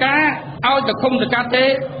មជ្ឈការឲ្យទៅឃុំសង្កាត់ទេ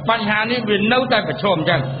បញ្ហានេះវានៅតែប្រឈមអញ្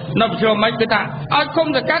ចឹងនៅប្រឈមមិនគឺថាឲ្យឃុំ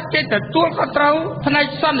សង្កាត់គេទទួលខុសត្រូវផ្នែក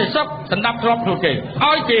សន្តិសុខសម្រាប់គ្រាប់ខ្លួនគេ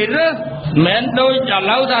ឲ្យគេរើសមិនដូចឥ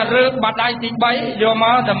ឡូវថារើសបាត់ដៃទី3យកម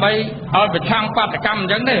កដើម្បីឲ្យប្រឆាំងបាតកម្មអ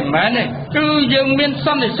ញ្ចឹងទេមិនមែនទេគឺយើងមានស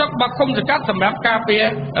ន្តិសុខរបស់ឃុំសង្កាត់សម្រាប់ការពារ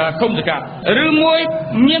ឃុំសង្កាត់ឬមួយ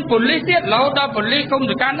មានប៉ូលីសទៀតឡូវដល់ប៉ូលីសឃុំ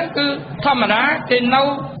សង្កាត់ហ្នឹងគឺធម្មតាគេនៅ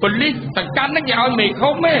ប៉ូលីសសង្កាត់ហ្នឹងគេឲ្យមេ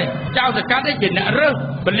ឃុំទេចៅសង្កាត់ទេជាអ្នករើស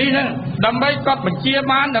ប៉ូលីសហ្នឹងដើម្បីគាត់បញ្ជា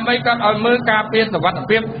បានដើម្បីគាត់ឲ្យមើលការពារសុវត្ថិ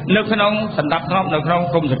ភាពនៅក្នុងសណ្ដាប់ធ្នាប់នៅក្នុង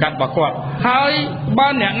ឃុំសង្កាត់របស់គាត់ហើយបើ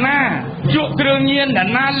អ្នកណាជក់គ្រឿងញៀនអ្នក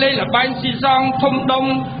ណាលេងល្បែងស៊ីសងធំដុំ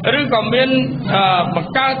ឬក៏មានប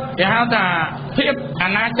ង្កើតគេហៅថាភាពអ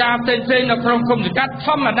នាចារផ្សេងនៅក្នុងឃុំសង្កាត់ធ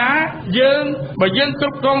ម្មតាយើងបើយើងគ្រ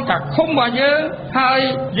ប់គ្រងតែឃុំរបស់យើងហើយ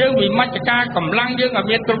យើងវិមជ្ឈការកម្លាំងយើងឲ្យ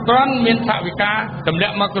មានគ្រប់គ្រាន់មានថវិកាទម្លា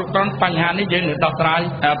ក់មកគ្រប់គ្រាន់បញ្ហានេះយើងនឹងដោះស្រាយ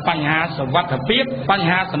បញ្ហាសុវត្ថិភាពបញ្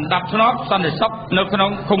ហាសណ្ដាប់ធ្នាប់សន្តិសុខនៅក្នុ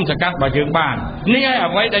ងឃុំសង្កាត់របស់យើងបាននេះហើយ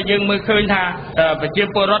អ្វីដែលយើងមើលឃើញថាប្រជា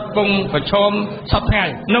ពលរដ្ឋកំពុងប្រឈមសពថ្ងៃ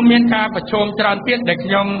នៅមានការប្រឈមច្រើនទៀតដែល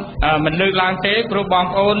ខ្ញុំមិនលើកឡើងទេព្រោះបង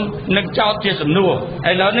ប្អូននឹងចោទជាសំណួរ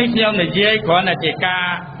ឥឡូវនេះខ្ញុំនិយាយគ្រាន់តែជាការ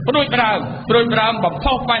ព្រួយបារម្ភបំ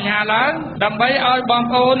ផុសបញ្ហាឡើងដើម្បីឲ្យបង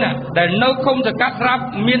ប្អូនដែលនៅឃុំសង្កាត់ស្រាប់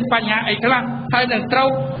មានបញ្ហាអីខ្លះហើយនឹងត្រូវ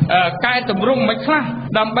កែតម្រង់មិនខ្លះ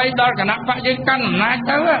ដើម្បីដល់គណៈបកយើងកាន់អំណាច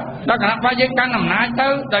ទៅដល់គណៈបកយើងកាន់អំណាចទៅ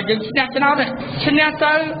ដល់យើងឈ្នះឆ្នោតឈ្នះ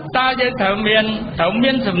ទៅតើយើងត្រូវ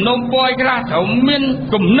មានសំណុំពរខ្លះត្រូវមាន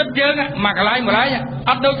គំនិតយើងមកកន្លែង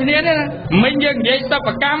អត់ដូចគ្នាទេមិនយើងនិយាយសិប្ប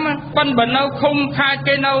កម្មប៉ុន្តែនៅឃុំខេត្ត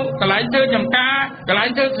គេនៅកន្លែងធ្វើចំការកន្លែង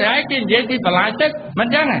ធ្វើស្រែគេនិយាយពីបន្លាយទឹកមិន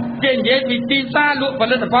ចឹងគេនិយាយពីទីផ្សារលក់ផ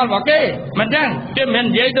លិតផលរបស់គេមិនចឹងគេមិន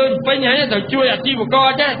និយាយដូចពេញហើយទៅជួយអាជីវករ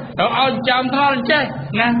ចេះទៅឲ្យចាំថលចេះ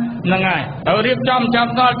ណាហ្នឹងហើយទៅរៀបចំចាំ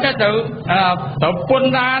ថលចេះទៅពុន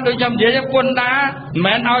ដាដូចខ្ញុំនិយាយពុនដាមិន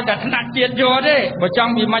មែនឲ្យតែថ្នាក់ជាតិយកទេបើច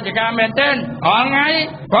ង់វិមជ្ឈការមែនទេអល់ថ្ងៃ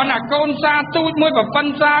គ្រាន់តែកូនសាទូចមួយប្រពន្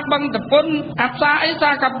ធសាបឹងតពុនអាផ្សាអីសា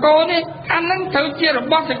កាប់កោនេះអាហ្នឹងត្រូវជារ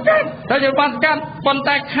បស់សង្កាត់ត្រូវជារបស់សង្កាត់ប៉ុន្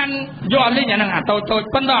តែខណ្ឌយកលីងអាហ្នឹងអាតូច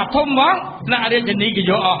ប៉ុន្តែអាធំហ្មងណារាជធានីគេ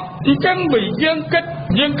យកអស់អញ្ចឹងបើយើង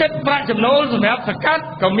គិតប្រាក់ចំណូលសម្រាប់សង្កាត់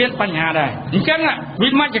ក៏មានបញ្ហាដែរអញ្ចឹងវិ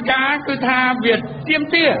មជ្ឈការគឺថាវាទាម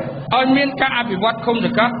ទារឲ្យមានការអភិវឌ្ឍឃុំស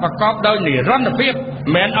ង្កាត់ប្រកបដោយនិរន្តរភាពមិ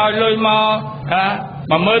នមែនឲ្យលុយមក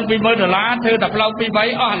$10000-20000ធ្វើតែផ្លូវ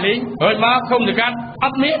2-3អស់លីងហើយមកឃុំសង្កាត់អ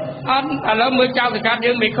ត់មានអត់ឥឡូវមើលចៅសង្កាត់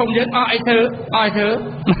យើងមេឃុំយើងអស់អីធ្វើ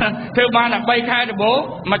បានតែ3ខែដំបូង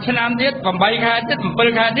មួយឆ្នាំទៀត8ខែទៀត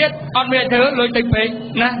7ខែទៀតអត់មានធ្វើលុយតិចពេក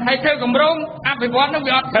ណាហើយធ្វើគម្រោងអភិវឌ្ឍនោះ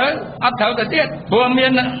វាអត់ត្រូវទៅទៀតព្រោះមា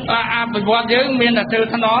នអភិវឌ្ឍយើងមានតែធ្វើ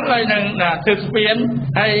ថ្នល់ហើយនឹងធ្វើស្ពាន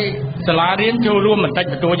ហើយសាលារៀនចូលរួមបន្តិច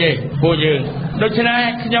បន្តួចទេពួកយើងដូច្នេះ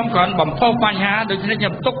ខ្ញុំគ្រាន់បំផុសបញ្ហាដូច្នេះខ្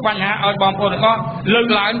ញុំទុកបញ្ហាឲ្យបងប្អូនទាំងអស់លើក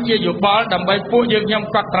ឡើងជាយោបល់ដើម្បីពួកយើងខ្ញុំ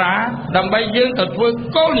កត់ត្រាដើម្បីយើងទៅធ្វើ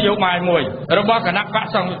គោលនយោបាយមួយរបស់គណៈបក្ស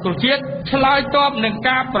សង្គ្រោះជាតិឆ្លើយតបនឹង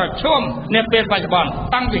ការប្រឈមនាពេលបច្ចុប្បន្ន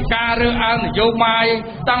តាំងពីការរើសអើងនយោបាយ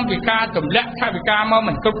តាំងពីការទម្លាក់ថវិកាមក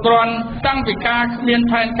មិនគ្រប់គ្រាន់តាំងពីការគ្មាន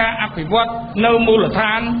ផែនការអភិវឌ្ឍនៅមូលដ្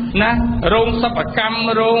ឋានណារោងសិប្បកម្ម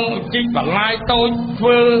រោងជីកបន្លាយតូចធ្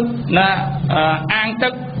វើណាអាងទឹ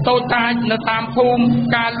កតូចតាចនៅតាមភូមិ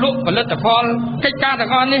ការលក់ផលិតផលកិច្ចការទាំ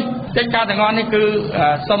ងអស់នេះគឺ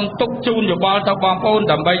សូមទុកជូនយោបល់ទៅបងប្អូន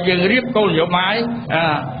ដើម្បីយើងរៀបគោលនយោបាយ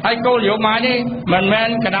ហើយគោលនយោបាយនេះមិនមែន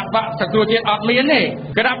គណៈបក្សសង្គ្រោះជាតិអត់មានទេ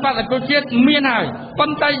គណៈបក្សសង្គ្រោះជាតិមានហើយប៉ុ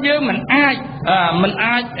ន្តែយើងមិនអាច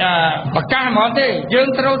ប្រកាសហ្មងទេយើង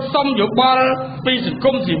ត្រូវសុំយោបល់ពីសង្គ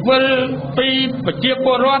មស៊ីវិលពីប្រជាព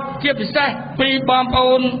លរដ្ឋជាពិសេសពីបងប្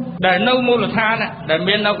អូនដែលនៅមូលដ្ឋានដែល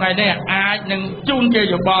មាននៅថ្ងៃនេះអាចនឹងជូនជា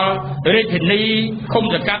យោបល់រាជធានីឃុំ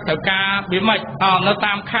សង្កាត់ត្រូវការវាម៉េចនៅ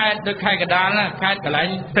តាមខេត្តដូចខេត្តកណ្ដាលខេត្តកន្លែង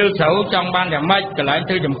ធ្វើស្រូវចង់បានយ៉ាងម៉េចកន្លែង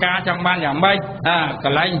ធ្វើចំការចង់បានយ៉ាងម៉េចក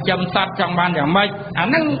ន្លែងចិញ្ចឹមសត្វចង់បានយ៉ាងម៉េចអា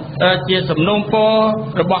ហ្នឹងជាសំណូមពរ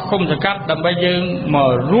របស់ឃុំសង្កាត់ដើម្បីយើងម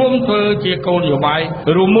ករួមធ្វើជាគោលនយោបាយ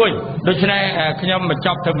រួមមួយដូច្នេះខ្ញុំបញ្ច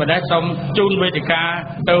ប់ទៅប៉ុណ្ណេះសូមជូនវេទិកា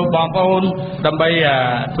ទៅបងប្អូនដើម្បី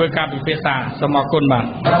ធ្វើការពិភាក្សាសូមអរគុណបាទ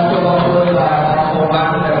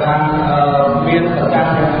មានប្រកាស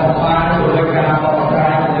របស់បានលើការបកស្រា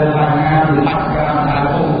យលើបញ្ហាវិបត្តិការតាម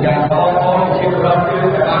ភូមិយ៉ាងបងប្អូនជាប្រវត្តិគឺ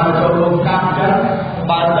បានចូលរួមតាមចឹង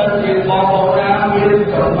បើសិនជាបងប្អូនណាមាន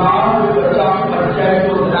ចំណងឬចង់បញ្ចេញទ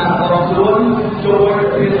ស្សនៈរបស់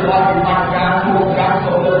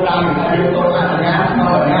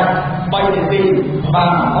បា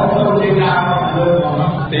ទអរគុណជាការមកលើ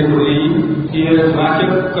ទេវលីជាសមាជិក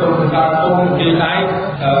ក្រុមប្រឹក្សាគុំគេឯក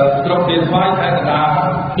ក្រុមទានស្វាយខេត្តកណ្ដាល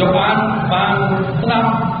ខ្ញុំបានស្ដាប់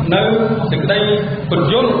នៅសេចក្តីបញ្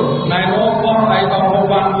យលណែនាំរបស់ឯកឧប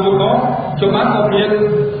បានមួយផងខ្ញុំបានក៏មាន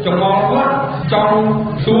ចំណងគាត់ចង់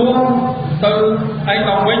សួរទៅឯក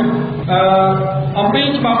វិញអំពី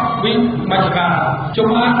ច្បាប់វិមជ្ឈការខ្ញុំ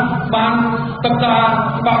បានទឹកតា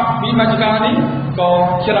ច្បាប់វិមជ្ឈការនេះក៏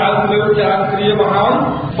ច្រើនលើកច្រើនគ្រាមកហើយ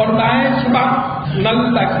ប៉ុន្តែច្បាប់នៅ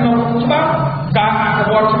តែក្នុងច្បាប់ការអនុ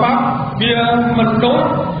វត្តច្បាប់វាមិនដូច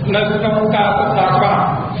នៅក្នុងការសិក្សាច្បាប់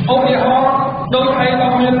ឧទាហរណ៍ដោយឯក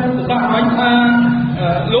មានប្រសាសន៍មិញថា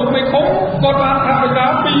លោកមេឃុំគាត់បានថវិកា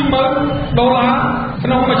$200,000ក្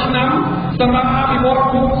នុងមួយឆ្នាំសម្រាប់អភិវឌ្ឍ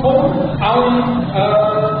ភូមិឃុំឲ្យ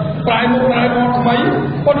ប្រែមុខប្រែមាត់ថ្មី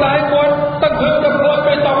ប៉ុន្តែគាត់ទឹកភ្លើងទៅផ្លោះ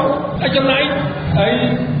បេតុងឲ្យចំណែកហើយ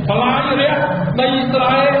បលាយរះដីស្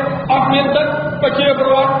រែអត់មានទឹកប្រជាពល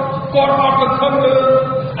រដ្ឋគាត់អត់សង្ឃឹមលើ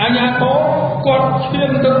អាជ្ញាធរគាត់ឈាន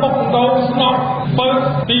ទៅបុកដោស្នប់បើ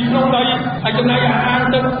ទីក្នុងដីឲ្យចំណែកអាហារ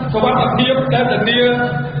ទឹកសុវត្ថិភាពដែលធានា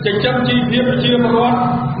ចិញ្ចឹមជីវភាពប្រជាពលរដ្ឋ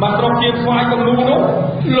មកស្រុកជាតិស្វាយកំនូនោះ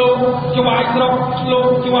លោកច្បាយស្រុកលោក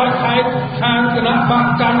ច្បាយខេត្តខាងគណៈបក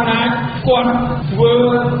កណ្ដាលគាត់ធ្វើ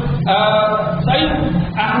ស្អី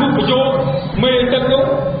អនុប្រយោគមេទឹកនោះ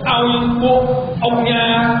ឲ្យពួកអង្គកា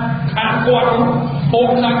រខាងគាត់ហូប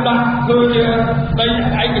ខ្លាញ់ដាក់ធ្វើជាដី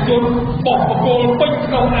ឯកជនបោះបកគលពេញ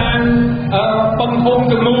ក្នុងអាងបឹងហូម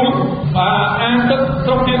ទាំងនោះអាងទឹកស្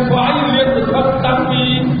រុកជាស្វាយរៀនទៅតាំងពី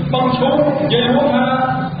បឹងឈូកនិយាយរួមថា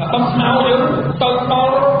បឹងស្នោយើងទៅដ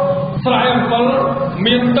ល់ស្រែអំបិល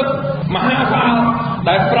មានទឹកមហាសាល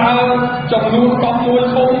ដែលប្រើចំនួន11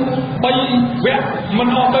ឃុំ3វគ្គមិន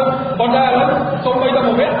អស់ទឹកប៉ុន្តែឥឡូវសូម្បីតែ1វ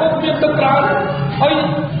គ្គក៏មានទឹកប្រើហើយ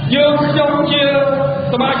យើងខ្ញុំជា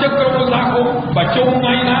សមាជិកក្រុមប្រឹក្សាឃុំប្រជុំថ្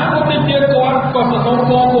ងៃណាក៏ទីទៀតគាត់ក៏សរសេរ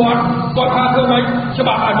គាត់ថាធ្វើម៉េចច្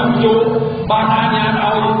បាប់អនុយោគបានអនុញ្ញាត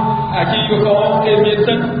ឲ្យអាជីវករគេមាន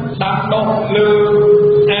ទឹកដាំដុះលើ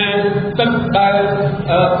អាងទឹកដែល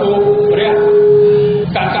ទូរះ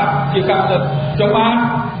ការកាប់ជាកម្មសិទ្ធិចុះបាន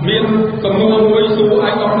មានសំណួរមួយសួរ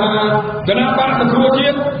ឯកឧបថាគណៈបកសង្គ្រោះជា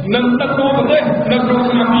តិនឹងដឹកនាំប្រទេសនៅក្នុង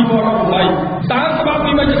ឆ្នាំ2018តើច្បាប់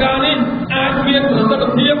វិមជ្ឈការនេះអាចមានប្រសិទ្ធ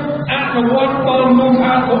ភាពអនុវត្តដល់មូលដ្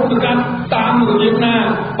ឋានឧបសង្កត់តាមរបៀបណា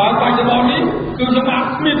បើបច្ចុប្បន្ននេះគឺច្បាប់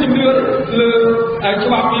មានជំនឿលើច្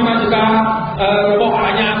បាប់វិមជ្ឈការរបស់អា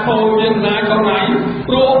ជ្ញាធរមានអំណាចក្នុងថ្ងៃ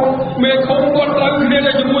ព្រោះមេឃុំគាត់ត្រូវគ្នា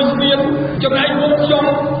ទៅជាមួយស្ពានចំណែកពួកខ្ញុំ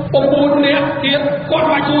9នាក់ទៀតគាត់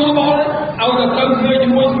មកជួយបលឲ្យទៅគ្នាជា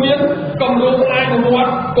មួយស្ពានគម្រោងអនុវត្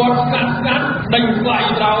តគាត់ស្ងាត់ដេញស្លាយ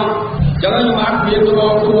ត្រោលចឹងខ្ញុំអាចមានទៅ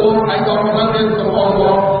សួរឯកឧបមានទៅសួរ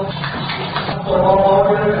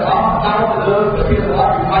តាមលើប្រតិប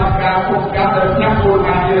ត្តិវិបត្តិការពុកការទៅឆ្នាំគោល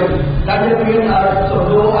ការណ៍យើងដែលយើងមានសំ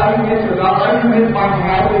ណួរអីមានចង្រោះអីមានបញ្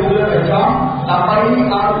ហាទៅលើអីចង់ដើម្បីឲ្យ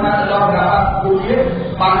អ្នកដល់ការគូជាតិ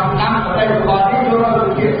បានតាមប្រតិបត្តិនេះយកទៅ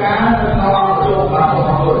ជាការក្នុងអង្គចូលបានអ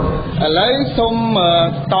រគុណឥឡូវសូម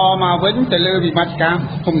តមកវិញទៅលើវិមជ្ឈការ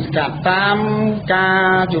ឃុំសង្កាត់តាមកា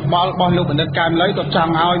រយោបល់របស់លោកបណ្ឌិតកែមលីគាត់ច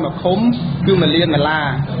ង់ឲ្យមកឃុំគឺ$1លាន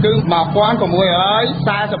គឺ1643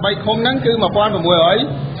ឃុំហ្នឹងគឺ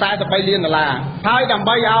$1643លានហើយដើម្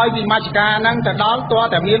បីឲ្យវិមជ្ឈការហ្នឹងទៅដល់តើ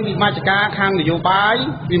តែមានវិមជ្ឈការខាងនយោបាយ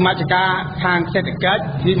វិមជ្ឈការខាងសេដ្ឋកិច្ច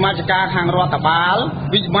វិមជ្ឈការខាងរដ្ឋបាល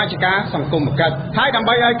វិមជ្ឈការសង្គមគិច្ចហើយដើម្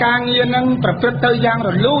បីឲ្យការងារហ្នឹងប្រព្រឹត្តទៅយ៉ាងរ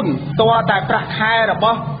លូនតើតែប្រាក់ខែរប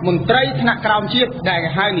ស់មន្ត្រីថ្នាក់ក្រោមជាតិដែលគេ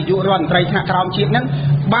ហៅនាយករដ្ឋមន្ត្រីថ្នាក់ក្រោមជាតិហ្នឹង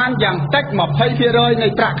បានយ៉ាងតិច20% នៃ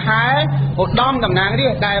ប្រាក់ខែឧត្តមតំណាងរា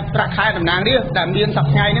ស្ត្រដែលប្រាក់ខែតំណាងរាស្ត្រដែលមានសប្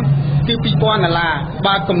តាហ៍ហ្នឹងគឺ$2,000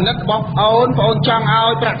បើគំនិតរបស់បងប្អូនចង់ឲ្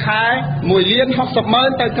យប្រាក់ខែ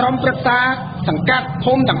$1,60,000ទៅក្រុមប្រឹក្សាសង្កាត់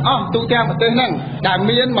ភូមិទាំងអស់ទូទាំងប្រទេសហ្នឹងដែល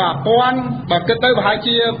មាន1000បើគិតទៅប្រហែល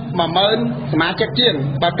ជា10000សមាជិកជាង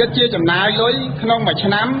បើគិតជាចំណាយលុយក្នុងមួយឆ្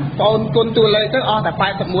នាំបងគុណតួលេខទៅអស់តែ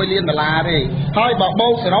$81លានទេហើយបើបូ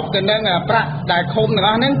កសរុបទៅនឹងប្រាក់ដែលឃុំទាំង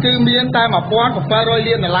អស់ហ្នឹងគឺមានតែ$1700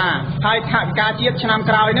លានហើយថវិកាជាតិឆ្នាំ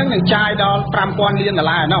ក្រោយហ្នឹងនឹងចាយដល់$5000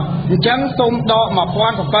លាននោះអញ្ចឹងសូមដក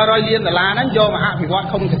$1700លានហ្នឹងយកមកអភិវឌ្ឍ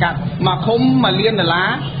ឃុំសង្កាត់មកឃុំ$1លាន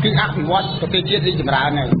គឺអភិវឌ្ឍប្រទេសជាតិរីកចម្រើន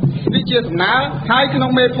ហើយនេះជាសំណើហើយក្នុង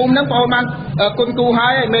មេភូមិហ្នឹងបងប្អូនបានគុណគូហើ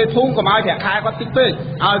យមេភូមិកុំឲ្យប្រាក់ខែគាត់តិចពេក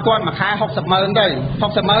ឲ្យគាត់មួយខែ$60,000ទៅ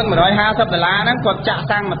$60,000 $150ហ្នឹងគាត់ចាក់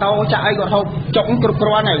សាំងម៉ូតូចាក់អីគាត់ហូបចុកគ្រប់គ្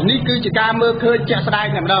រាន់ហើយនេះគឺជាការមើលឃើញជាក់ស្ដែង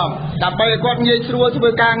តែម្ដងដើម្បីឲ្យគាត់ងាយស្រួលធ្វើ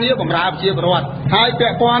ការងារបម្រើប្រជាពលរដ្ឋហើយពា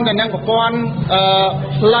ក់ព័ន្ធទៅនឹងប្រព័ន្ធ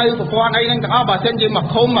ផ្លូវប្រព័ន្ធអីហ្នឹងទាំងអស់បើសិនជាមក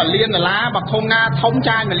ឃុំ$1លានបើឃុំណាធំ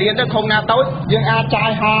ចាយ$1លានទៅឃុំណាតូចយើងអាចចាយ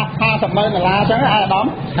$50,000អញ្ចឹងអាដាម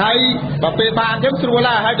ហើយបើពេលបានអញ្ចឹងស្រួល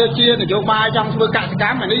ហើយដូចជានយោបាយចង់ធ្វើកសិក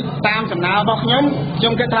ម្មអានេះតាមសំណើ របស់ខ្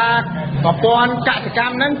ញុំគិតថាប្រព័ន្ធកសិក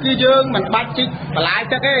ម្មហ្នឹងគឺយើងមិនបាច់ជីកបន្លាយ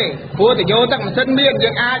ទឹកទេព្រោះតយោទឹកម៉ាស៊ីនមានយើ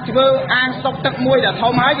ងអាចធ្វើអាងស្តុកទឹកមួយដែល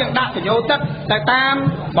ធំហើយយើងដាក់តយោទឹកទៅតាម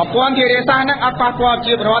ប្រព័ន្ធធារាសាស្ត្រហ្នឹងអត់ប៉ះពាល់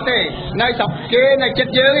ជាប្រវត្តិទេនៅស្រុកគេនៅចិត្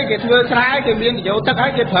តយើងគេធ្វើស្រែគេមានតយោទឹកហើ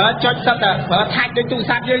យគេប្រើចុចទឹកតែប្រើថាច់ដូចទូរ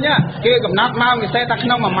ស័ព្ទយើងគេកំណត់ម៉ោងពិសេសតែក្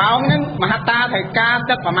នុង1ម៉ោងហ្នឹងមហត្តាត្រូវការ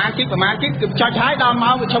ទឹកប្រមាណជីកគឺចុចហើយដល់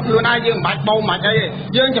ម៉ោងវាឈប់ខ្លួនហើយយើងមិនបាច់បូមមិនអីទេ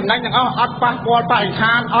យើងចំណេញទាំងអស់អត់ប៉ះពាល់បរិស្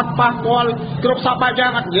ថានអត់ប៉ះពាល់គ្រប់សពបែបយ៉ា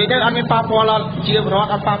ងអត់និយាយទៅអត់មានប៉ះពាល់ដល់ជាប្រវត្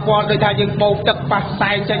តិអត់ប៉ះពាល់ដូចថាយើងបូមទឹកប៉ះផ្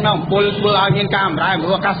សែងចេញមកអំពុលធ្វើឲ្យមានការបំរែបំ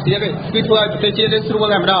រួលអាកាសធាតុទេគឺធ្វើឲ្យប្រទេសជាតិយើងស្រួល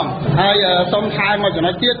តែម្ដងហើយសូមថែមមួយចំ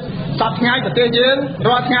ណុចទៀតសប្តាហ៍ថ្ងៃប្រទេសយើង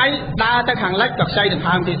រាល់ថ្ងៃដើរទៅខាងលិចក៏ខ្ចីដង្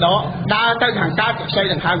ហើមទីដកដើរទៅខាងកើតក៏ខ្ចី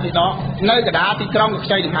ដង្ហើមទីដកនៅកណ្ដាលទីក្រុងក៏ខ្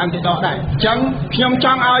ចីដង្ហើមទីដកដែរអញ្ចឹងខ្ញុំច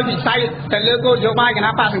ង់ឲ្យវិស័យទៅលើគោលនយោបាយគ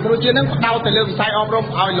ណៈបកសង្គ្រោះជាតិនឹងផ្ដោតទៅលើវិស័យអប់រំ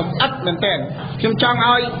ឲ្យលម្អិតមែនទែនខ្ញុំចង់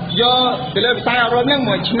ឲ្យយកទៅលើវិស័យអប់រំនឹង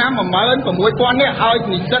មួយឆ្នាំ16000នាក់ឲ្យ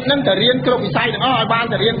និស្សិតនឹងទៅរៀនគ្រប់វិស័យទាំងអស់ឲ្យបាន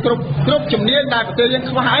ទៅរៀនគ្រប់ជំនាញដែលប្រទេសយើង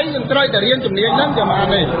ខ្វះហើយយើងត្រូវតែរៀនជំនាញហ្នឹងចាំបាន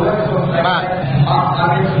ទេបាទ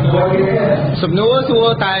សំណួរសួរ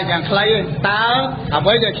តែយ៉ាងខ្លីតើអ្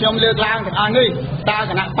វីដែលខ្ញុំលើកឡើងទាំងអស់នេះតើ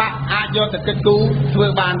គណៈបកអាចយកទៅគិតគូរធ្វើ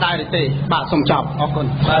បានដែរឬទេបាទសូមចប់អរគុណ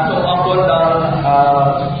បាទសូមអរគុណដល់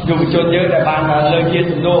យុវជនយើងដែលបានលើកជា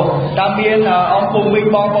សំណួរតើមានអង្គភូមិ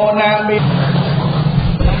បងប្អូនណាមាន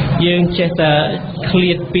យើងចេះតែឃ្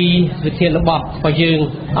លាតពីវិធានបទរបស់យើង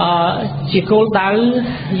ជាគោលដៅ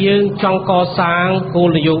យើងចង់កសាងគោល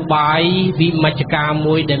នយោបាយវិមជ្ឈការ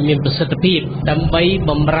មួយដែលមានប្រសិទ្ធភាពដើម្បី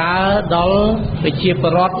បម្រើដល់ប្រជាពល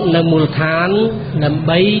រដ្ឋនៅមូលដ្ឋានដើម្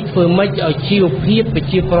បីធ្វើម៉េចឲ្យជីវភាពប្រ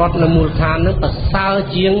ជាពលរដ្ឋនៅមូលដ្ឋាននឹងប្រសើរ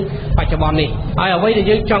ជាងបច្ចុប្បន្ននេះហើយអ្វីដែល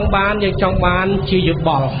យើងចង់បានជាយោប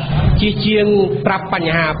ល់ជាងប្រាប់ប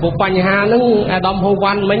ញ្ហាព្រោះបញ្ហាហ្នឹងអាដាមហូ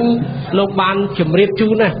វ៉ាន់មិញលោកបានជម្រាបជូ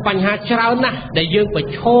នណាបញ្ហាច្រើនណាស់ដែលយើងប្រ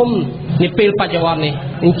ឈមនាពេលបច្ចុប្បន្ននេះ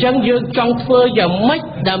អញ្ចឹងយើងចង់ធ្វើយ៉ាងម៉េច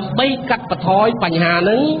ដើម្បីកាត់បន្ថយបញ្ហាហ្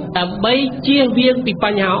នឹងដើម្បីជៀសវាងពីប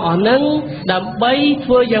ញ្ហាអស់ហ្នឹងដើម្បី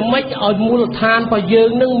ធ្វើយ៉ាងម៉េចឲ្យមូលដ្ឋានរបស់យើង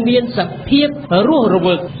នឹងមានសភាពរស់រ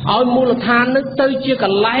វើកឲ្យមូលដ្ឋាននឹងទៅជាក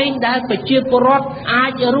ន្លែងដែលប្រជាពលរដ្ឋអា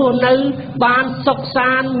ចរស់នៅបានសុខ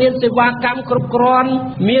សាន្តមានសេវាកម្មគ្រប់គ្រាន់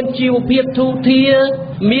មានជីវភាពធូរធារ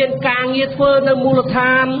មានការងារធ្វើនៅមូលដ្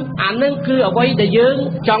ឋានអានឹងគឺអ្វីដែលយើង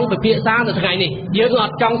ចង់ពិភាក្សានៅថ្ងៃនេះយើងអ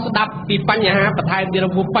ត់ចង់ស្ដាប់ពីបញ្ហាបន្ថែមទៀត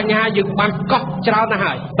ព្រោះបញ្ហាយើងបានកោះច្រើនណាស់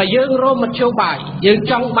ហើយតែយើងរមមធ្យោបាយយើង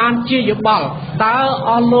ចង់បានជាយោបល់តើ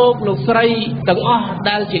អស់លោកស្រីទាំងអស់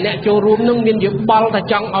ដែលជាអ្នកចូលរួមនឹងមានយោបល់ថា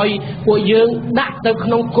ចង់ឲ្យពួកយើងដាក់ទៅក្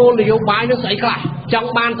នុងគោលនយោបាយនឹងស្អីខ្លះចង់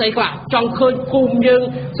បានស្អីខ្លះចង់ឃើញភូមិយើង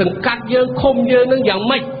សង្កាត់យើងឃុំយើងនឹងយ៉ាង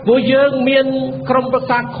ម៉េចព្រោះយើងមានក្រុមប្រឹក្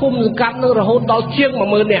សាឃុំសង្កាត់នឹងរហូតដល់ជាង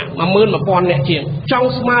10000នាក់11000នាក់ជាងចង់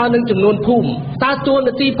ស្មើនឹងចំនួនភូមិតើតួ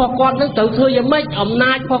នាទីរបស់គាត់នឹងត្រូវធ្វើយ៉ាងម៉េចអំ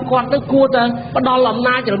ណាចរបស់គាត់នឹងគួរតែផ្ដល់អំ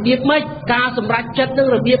ណាចរបៀបម៉េចការសម្រេចចិត្តនឹង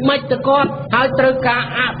របៀបម៉េចទៅគាត់ហើយត្រូវការ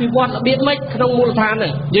អភិវឌ្ឍរបៀបម៉េចក្នុងមូលដ្ឋាននឹ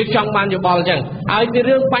ងយើងចង់បានយោបល់អញ្ចឹងហើយពី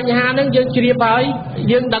រឿងបញ្ហានឹងយើងជ្រាបហើយ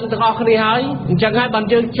យើងដឹងទាំងអស់គ្នាហើយអញ្ចឹងហើយបាន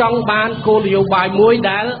យើងចង់បានគោលនយោបាយមួយ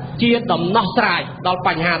ដែលជាដំណោះស្រាយដល់ប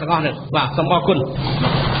ញ្ហាទាំងអស់នេះបាទសូមអរគុណ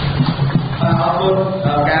អរគុណ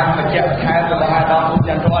ការបញ្ជាក់ខែរបស់អាដាមច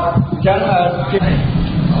ន្ទរតអញ្ចឹង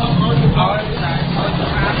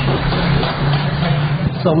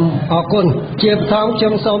សូមអរគុណជាបឋមខ្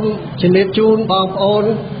ញុំសូមជំរាបជូនបងប្អូន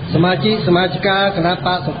សមាជិកាគណៈប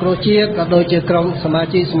កសង្គ្រោះជាតិក៏ដូចជាក្រុមសមា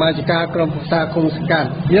ជិកាក្រុមប្រឹក្សាគុំសង្កាត់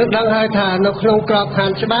យើងដឹងហើយថានៅក្នុងក្របខ័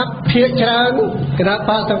ណ្ឌច្បាប់ភាគច្រើនគណៈ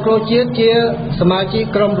បកសង្គ្រោះជាតិជាសមាជិក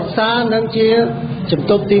ក្រុមប្រឹក្សានិងជាជំ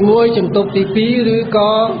ទប់ទី1ជំទប់ទី2ឬ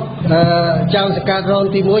ក៏ចៅសង្កាត់រង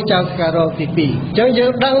ទី1ចៅសង្កាត់រងទី2អញ្ចឹងយើ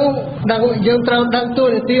ងដឹងយើងត្រូវដឹងតួ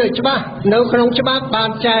នាទីឲ្យច្បាស់នៅក្នុងច្បាប់បា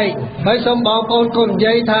នចែកហើយសូមបងប្អូនកុំនិ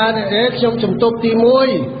យាយថាខ្ញុំជំទប់ទី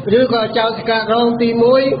1ឬក៏ចៅសង្កាត់រងទី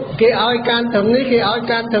1គេឲ្យការត្រឹមនេះគេឲ្យ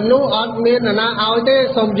ការត្រឹមនោះអត់មានណាឲ្យទេ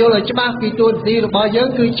សូមយល់ឲ្យច្បាស់ពីតួនាទីរបស់យើង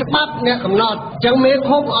គឺច្បាប់អ្នកកំណត់អញ្ចឹងមាន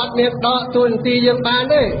ភពអត់មានដកតួនាទីយើងបាន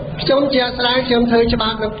ទេខ្ញុំជាក់ស្ដែងខ្ញុំធ្វើច្បា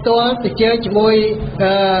ប់នឹងផ្ទាល់ទៅជាមួយ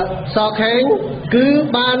សខេងគឺ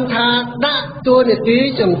បានថាដាក់តួនាទី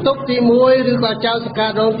ជំទប់ទី1ឬក៏ចៅសង្កា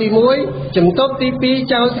ត់រងទី1ជំទប់ទី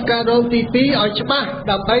2ចៅសង្កាត់រងទី2ឲ្យច្បាស់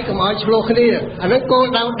ដើម្បីកុំឲ្យឆ្លោះគ្នាអានេះគោល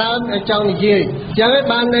ដៅដើមចង់និយាយអញ្ចឹង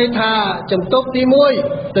បានន័យថាជំទប់ទី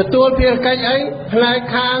1ទទួលភារកិច្ចអីផ្នែក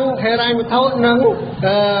ខាងហិរញ្ញវត្ថុនិង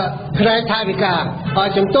ផ្នែកថវិកាហើយ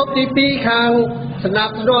ជំទប់ទី2ខាងស្ដា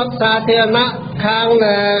ប់ស្ដាប់សាធារណៈខាង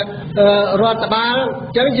រដ្ឋបាល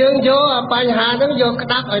ចឹងយើងយកបញ្ហាហ្នឹងយកក្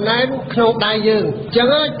តាប់ឲ្យណែនក្នុងដៃយើងចឹង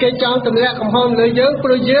គេចង់ទម្លាក់កំហុសលើយើងព្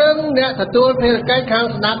រោះយើងអ្នកទទួលភារកិច្ចខាង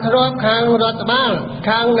ស្ដាប់ធ្នាប់ខាងរដ្ឋបាល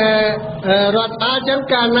ខាងរដ្ឋបាលចឹង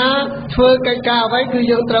កាលណាធ្វើកិច្ចការអ្វីគឺ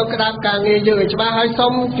យើងត្រូវក្តាប់ការងារយើងឲ្យច្បាស់ហើយសូ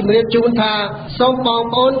មជម្រាបជូនថាសូមបង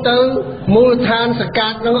ប្អូនទៅមូលដ្ឋានសកា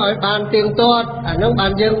ត់នឹងឲ្យបានទៀងទាត់អានឹងបា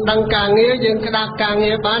នយើងដឹងការងារយើងក្តាប់ការ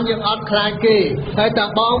ងារបានយើងអត់ខ្លាចគេហើយតែ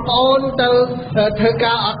បងប្អូនទៅធ្វើ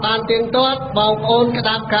ការអត់បានទៀងទាត់បងប្អូនក្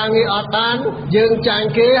តាប់ការងារអត់បានយើងចាញ់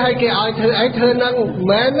គេហើយគេឲ្យធ្វើអីធ្វើនឹងមិន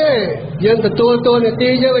មែនទេយើងទទួលតួនាទី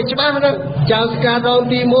យើងឲ្យច្បាស់ណាចៅសកាត់រង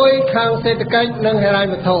ទី1ខាងសេដ្ឋកិច្ចនិងហិរញ្ញ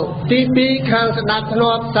វត្ថុទី2ខាងស្ដាប់ធ្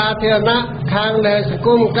នាប់សាធារណៈខាងសង្គ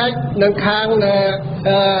មកិច្ចនិងខាង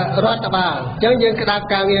រដ្ឋបាលអញ្ចឹងយើងក្តាប់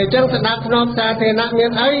ការងារអញ្ចឹងស្ដាប់ធ្នាប់សាធារណៈមា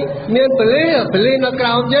នអីមានពលីនៅក្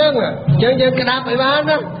រោមយើងអញ្ចឹងយើងក្តាប់ឲ្យបាន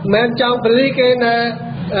ណាមិនមែនចង់ពលីគេ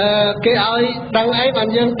គេឲ្យដឹងអីបាន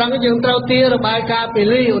យើងដឹងយើងត្រូវទារបាយការណ៍ព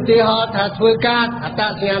លីឧទាហរណ៍ថាធ្វើការអត្ត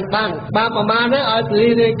សញ្ញាណប័ណ្ណបានប្រមាណនេះឲ្យពលី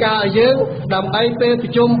រាយការណ៍ឲ្យយើងដើម្បីពេលប្រ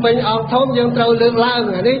ជុំពេញអង្គធំយើងត្រូវលើកឡើង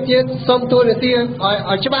នេះជាសុំទូនាទី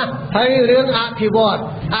ឲ្យច្បាស់ហើយរឿងអភិវឌ្ឍ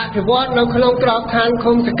នៅក្នុងក្របខ័ណ្ឌ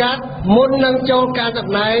ឃុំសង្កាត់មុននឹងចូលការតំ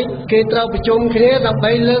ណែងគេត្រូវប្រជុំគ្នាដើម្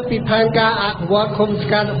បីលើកពីផែនការអភិវឌ្ឍឃុំស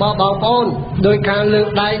ង្កាត់របស់បងប្អូនដោយការលើក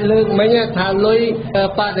ដៃលើកមិញថាលុយ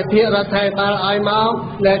បដិភិរដ្ឋាភិបាលឲ្យមក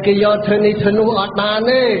ដែលគេយកធ្វើនេះធ្វើនោះអត់បាន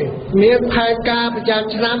ទេមានផែនការប្រចាំ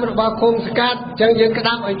ឆ្នាំរបស់ឃុំសង្កាត់អញ្ចឹងយើងក្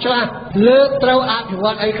តាប់ឲ្យច្បាស់លើកត្រូវអភិវ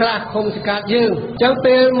ឌ្ឍអីខ្លះឃុំសង្កាត់យើងអញ្ចឹង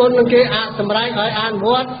ពេលមុននឹងគេសម្រេចឲ្យអនុវ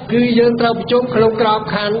ត្តគឺយើងត្រូវប្រជុំក្នុងក្រប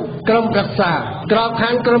ខ័ណ្ឌក្រុមប្រឹក្សាក្របខ័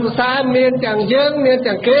ណ្ឌក្រុមប្រឹក្សាមានទាំងយើងមាន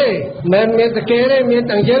ទាំងគេមិនមានតែគេទេមាន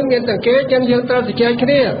ទាំងយើងមានទាំងគេអញ្ចឹងយើងត្រូវជជែកគ្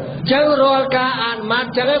នាអញ្ចឹងរាល់ការអនុម័តអ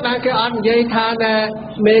ញ្ចឹងបានគេអត់និយាយថា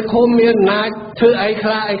មេឃុំមានអំណាចធ្វើអីខ្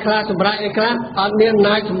លះសម្រាប់អីខ្លះអត់មានអំ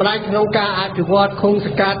ណាចសម្រាប់ក្នុងការអភិវឌ្ឍឃុំស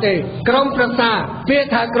ង្កាត់ទេក្រុមប្រឹក្សាពាក្យ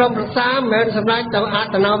ថាក្រុមប្រឹក្សាមិនមែនសម្រាប់ទៅអត្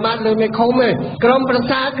តនោម័តលើមេឃុំទេក្រុមប្រឹក្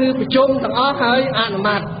សាគឺប្រជុំទាំងអស់ហើយអនុ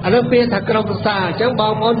ម័តអានោះពាក្យថាក្រុមប្រឹក្សាអញ្ចឹងប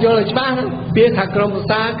ងប្អូនយល់ឲ្យច្បាស់ពាក្យថាក្រុមប្រឹក្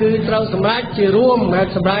សាគឺត្រូវសម្រាប់ជារួមមិនមែន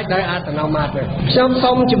សម្រាប់ដោយអត្តនោម័តទេខ្ញុំ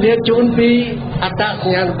សូមជម្រាបជូនពីអត្តស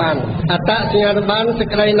ញ្ញាណប័ណ្ណសេច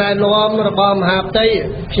ក្តីណែនាំរបស់មហាផ្ទៃ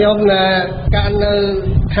ខ្ញុំកាន់នៅ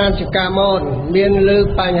ឋានចង្កាមនមានលើក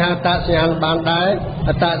បញ្ហាអត្តសញ្ញាណប័ណ្ណដែរ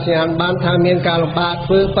អត្តសញ្ញាណប័ណ្ណថាមានការលំបាក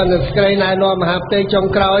ធ្វើប៉ុន្តែសេចក្តីណែនាំមហាផ្ទៃចុង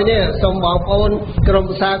ក្រោយនេះសូមបងប្អូនក្រុម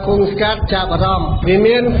ប្រឹក្សាឃុំសង្កាត់ចាប់អារម្មណ៍វា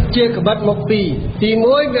មានជាក្បិតមកពីទី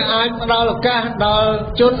1វាអាចផ្ដល់ឱកាសដល់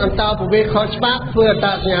ជនអន្តោប្រវេសន៍ខុសច្បាប់ធ្វើអត្ត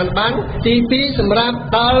សញ្ញាណប័ណ្ណទី2សម្រាប់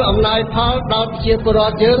ដល់អំណោយផលដល់ប្រជាពលរ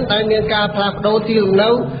ដ្ឋយើងដែលមានការផ្លាស់ប្ដូរទីលំនៅ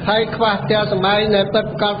ហើយខ្វះផ្ទះសម្បែងដែលពិត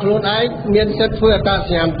ប្រាកដខ្លួនឯងមានសិទ្ធិធ្វើអត្តស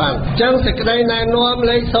ញ្ញាណប័ណ្ណអញ្ចឹងសេចក្តីណែនាំ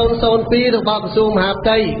លេខ002របស់ក្រសួងមហាផ្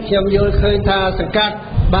ទៃខ្ញុំយល់ឃើញថាសង្កាត់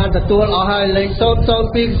បានទទួលអស់ហើយលេខ002ក្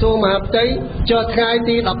រសួងមហាផ្ទៃចុះថ្ងៃ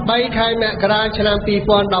ទី13ខែមករាឆ្នាំ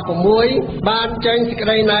2016បានចេញសេចក្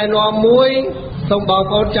តីណែនាំមួយសូមបង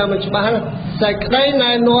ប្អូនចាំឲ្យច្បាស់សេចក្តី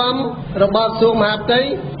ណែនាំរបស់ក្រសួងមហាផ្ទៃ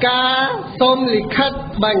ការសូមលិខិត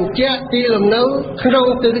បញ្ជាក់ទីលំនៅក្នុង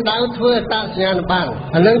ទិសដៅធ្វើអត្តសញ្ញាណប័ណ្ណ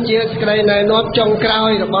អានឹងជាសេចក្តីណែនាំចុងក្រោយ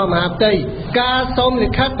របស់មហាផ្ទៃការសូមលិ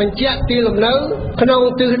ខិតបញ្ជាក់ទីលំនៅក្នុង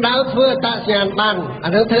ទិសដៅធ្វើអត្តសញ្ញាណប័ណ្ណអា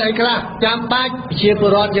នឹងធ្វើអីខ្លះចាំបាច់ប្រជាពល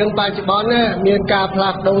រដ្ឋយើងបច្ចុប្បន្នមានការផ្លា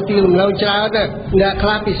ស់ប្ដូរទីលំនៅច្រើនអ្នកខ្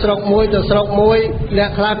លះពីស្រុកមួយទៅស្រុកមួយអ្នក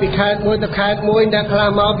ខ្លះពីខេត្តមួយទៅខេត្តមួយអ្នកខ្លះ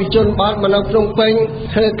មកពីជនបទមកនៅក្នុងពេញ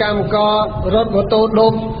ធ្វើកម្មកររត់ម៉ូតូ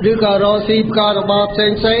ដុំឬក៏រកស៊ីផ្ករបរផ្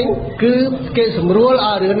សេងគឺគេសម្រួល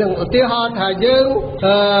ឲ្យរឿងនឹងឧទាហរណ៍ថាយើង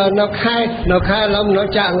នៅខេត្តឡំនៅ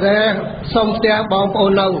ចាក់រ៉ែសុំផ្ទះបងប្អូ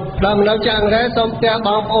ននៅដល់នៅចាក់រ៉ែសុំផ្ទះប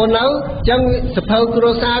ងប្អូននៅអញ្ចឹងសភៅគ្រួ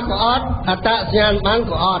សារក៏អត់អត្តសញ្ញាណប័ណ្ណ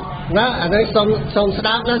ក៏អត់ណាអានេះសូមស្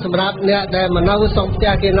ដាប់ណាសម្រាប់អ្នកដែលមកនៅសុំផ្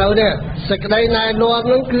ទះគេនៅនេះសេចក្តីណែនាំ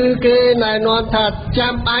នឹងគឺគេណែនាំថា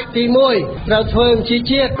ចាំបាច់ទី1ត្រូវធ្វើបញ្ជី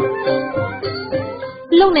ជាតិ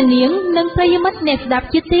លោកអ្នកនាងនិងប្រិយមិត្តអ្នកស្ដាប់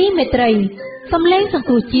ជាទីមេត្រីសំឡេងសង្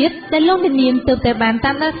គ្រោះជាតិដែលលោកអ្នកនាងទើបតែបាន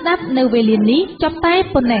តាមដានស្ដាប់នៅវេលានេះចប់តែ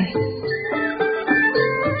ប៉ុណ្ណេះ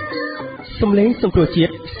សំឡេងសង្គ្រោះជា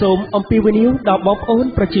តិសូមអំពាវនាវដល់បងប្អូន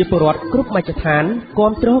ប្រជាពលរដ្ឋគ្រប់មជ្ឈដ្ឋាន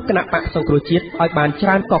គាំទ្រគណៈបកសង្គ្រោះជាតិឲ្យបានច្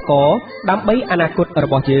រើនកកដើម្បីអនាគតរ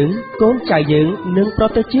បស់យើងកូនចៅយើងនិងប្រ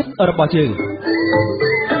ទេសជាតិរបស់យើង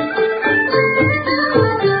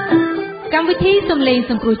កម្មវិធីសំឡេង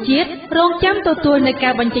សង្គ្រោះជាតិរងចាំទទួលនៅកា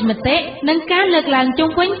របញ្ចេញមតិនិងការលើកឡើងជុំ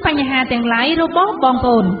វិញបញ្ហាទាំងឡាយរបស់បងប្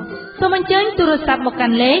អូនសូមអញ្ជើញទូរស័ព្ទមកកា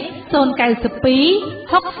ន់លេខ092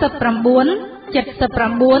 69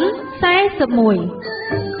 79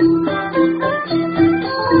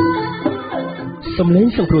 41សំឡេង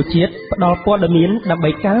សង្គ្រោះជាតិផ្ដល់ព័ត៌មានដើម្បី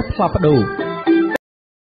ការផ្លាស់ប្ដូរ